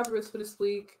don't really have a risk for this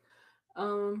week.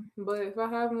 But if I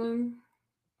have one,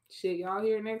 shit, y'all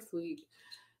here next week.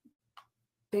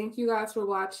 Thank you guys for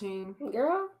watching.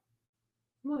 Girl?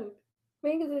 What?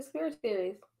 Make it a spirit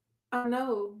series. I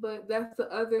know, but that's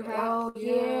the other half. Oh,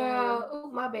 yeah.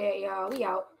 Oh, my bad, y'all. We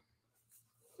out.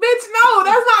 Bitch, no,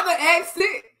 that's not the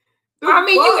exit. I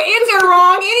mean, you entered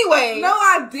wrong anyway. No,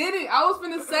 I didn't. I was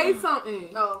finna say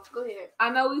something. Oh, go ahead. I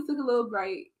know we took a little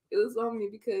break. It was on me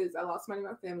because I lost money in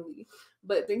my family.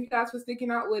 But thank you guys for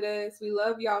sticking out with us. We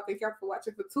love y'all. Thank y'all for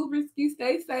watching. For TWORISQUE,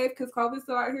 stay safe because COVID's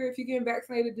still out here. If you're getting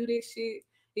vaccinated, do that shit.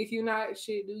 If you're not,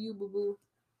 shit, do you, boo-boo.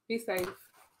 Be safe.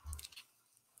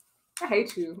 I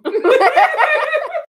hate you.